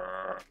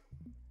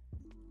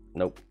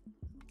 Nope.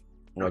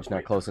 Wedge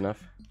not close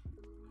enough.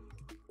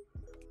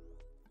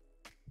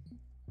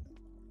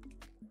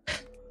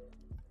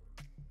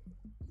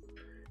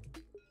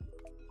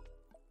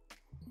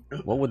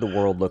 What would the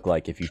world look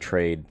like if you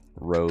trade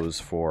Rose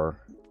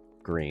for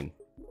Green?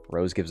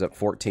 Rose gives up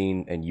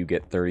 14 and you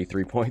get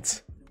 33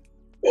 points.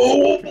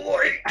 Oh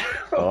boy!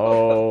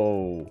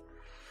 Oh.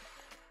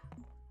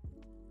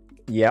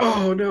 Yeah.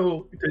 Oh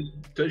no.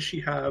 Does she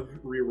have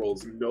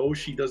rerolls? No,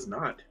 she does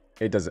not.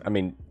 It doesn't. I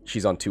mean,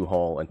 she's on 2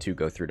 hull and 2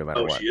 go through no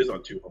matter what. Oh, she is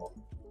on 2 hull.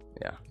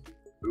 Yeah.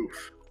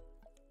 Oof.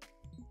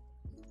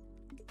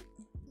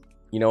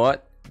 You know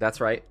what? That's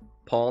right.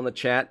 Paul in the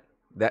chat.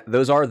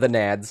 Those are the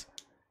nads.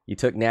 You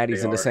took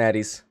natties into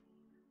saddies.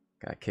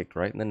 Got kicked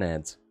right in the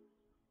nads.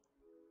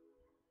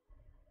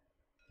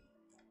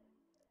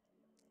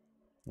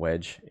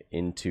 Wedge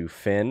into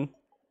Finn.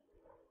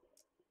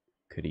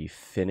 Could he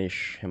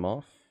finish him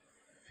off?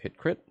 Hit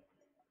crit.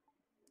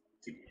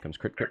 Comes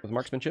crit with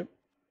marksmanship.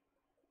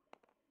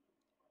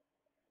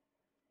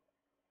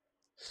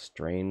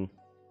 Strain.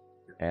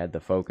 Add the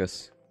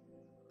focus.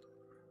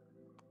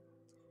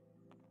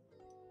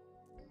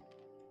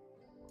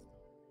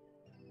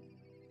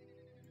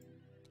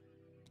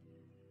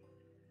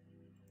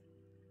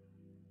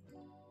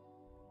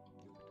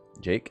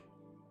 Jake?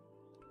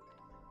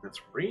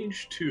 That's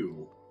range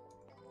 2.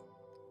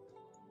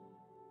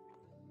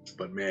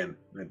 But man,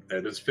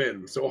 that is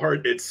Finn. So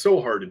hard. It's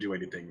so hard to do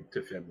anything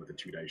to Finn with a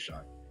 2-dice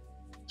shot.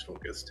 It's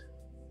focused.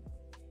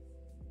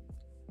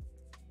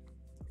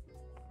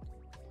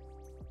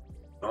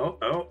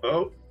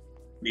 Oh.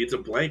 Needs a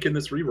blank in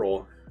this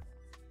reroll.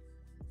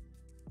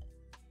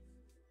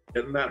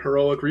 Getting that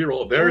heroic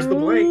reroll. There's the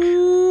blank.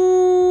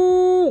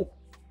 Ooh.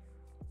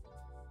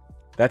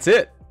 That's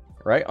it,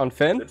 right? On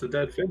Finn? It's a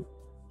dead Finn.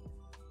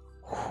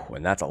 Whew,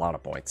 and that's a lot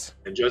of points.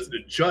 And just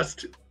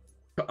to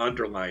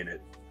underline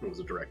it, it was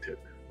a direct hit.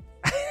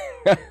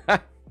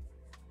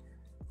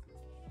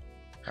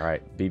 All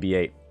right,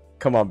 BB-8.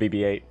 Come on,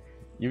 BB-8.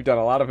 You've done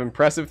a lot of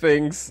impressive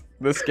things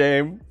this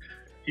game.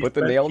 Put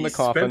the nail in the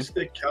coffin. He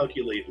spent the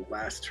calculate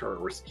last turn.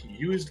 Or he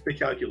used the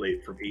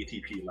calculate from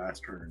ATP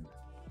last turn.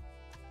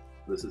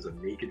 This is a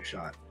naked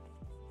shot.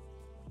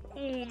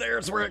 Oh,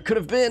 there's where it could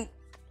have been.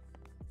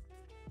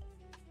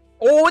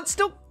 Oh, it's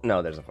still...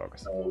 No, there's a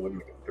focus. Oh, it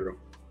wouldn't have gone through.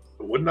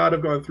 It would not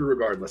have gone through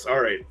regardless.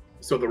 All right.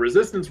 So the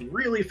Resistance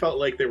really felt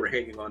like they were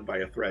hanging on by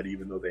a thread,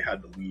 even though they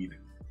had the lead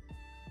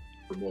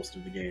for most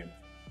of the game.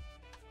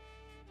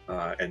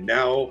 And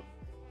now,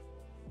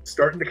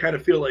 starting to kind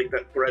of feel like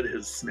that thread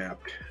has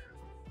snapped.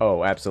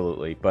 Oh,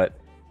 absolutely. But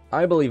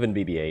I believe in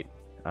BB-8.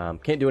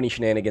 Can't do any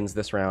shenanigans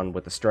this round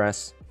with the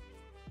stress.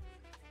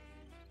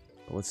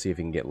 But let's see if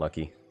he can get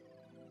lucky.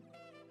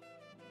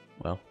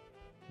 Well,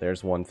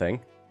 there's one thing.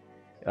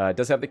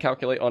 Does have the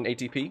calculate on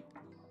ATP.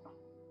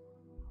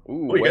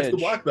 Ooh, he Wedge. gets the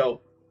block,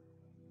 though.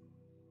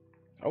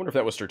 I wonder if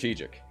that was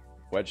strategic.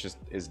 Wedge just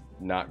is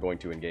not going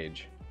to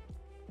engage.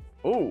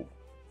 Ooh,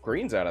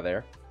 green's out of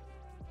there.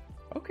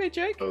 Okay,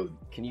 Jake. So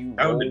can you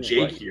down to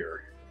Jake right?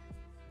 here.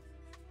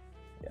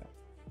 Yeah.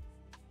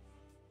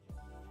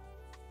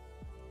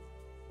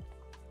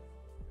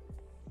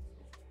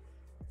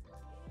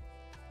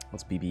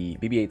 Let's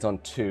BB-8's on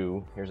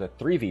 2. Here's a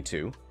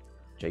 3v2.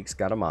 Jake's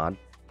got a mod.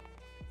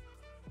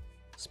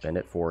 Spend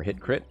it for hit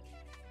crit.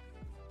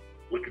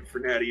 Looking for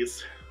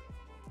natties.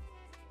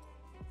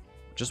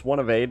 Just one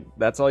evade.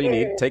 That's all you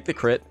need. Take the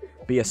crit.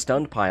 Be a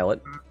stunned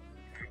pilot.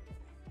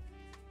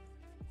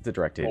 It's a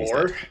direct hit.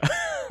 Or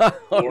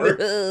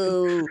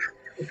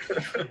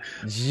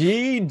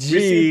GG.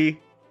 We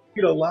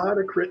get a lot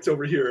of crits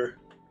over here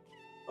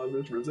on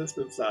this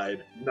resistance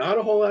side. Not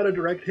a whole lot of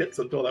direct hits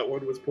until that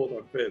one was pulled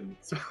on Finn.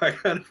 So I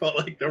kind of felt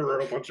like there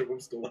were a bunch of them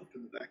still left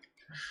in the deck.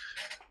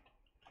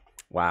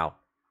 Wow.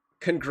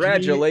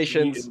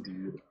 Congratulations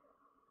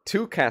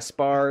to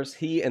Kaspars.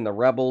 He and the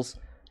Rebels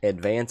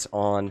advance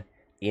on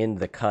in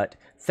the cut.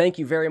 Thank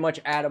you very much,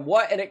 Adam.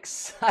 What an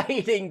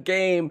exciting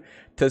game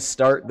to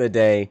start the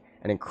day.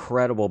 An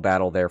incredible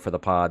battle there for the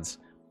pods.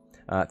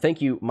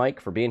 Thank you,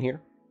 Mike, for being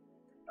here.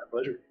 My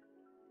pleasure.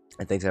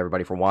 And thanks,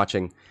 everybody, for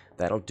watching.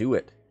 That'll do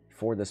it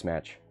for this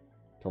match.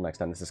 Till next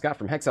time, this is Scott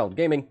from Hexiled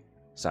Gaming,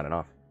 signing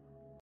off.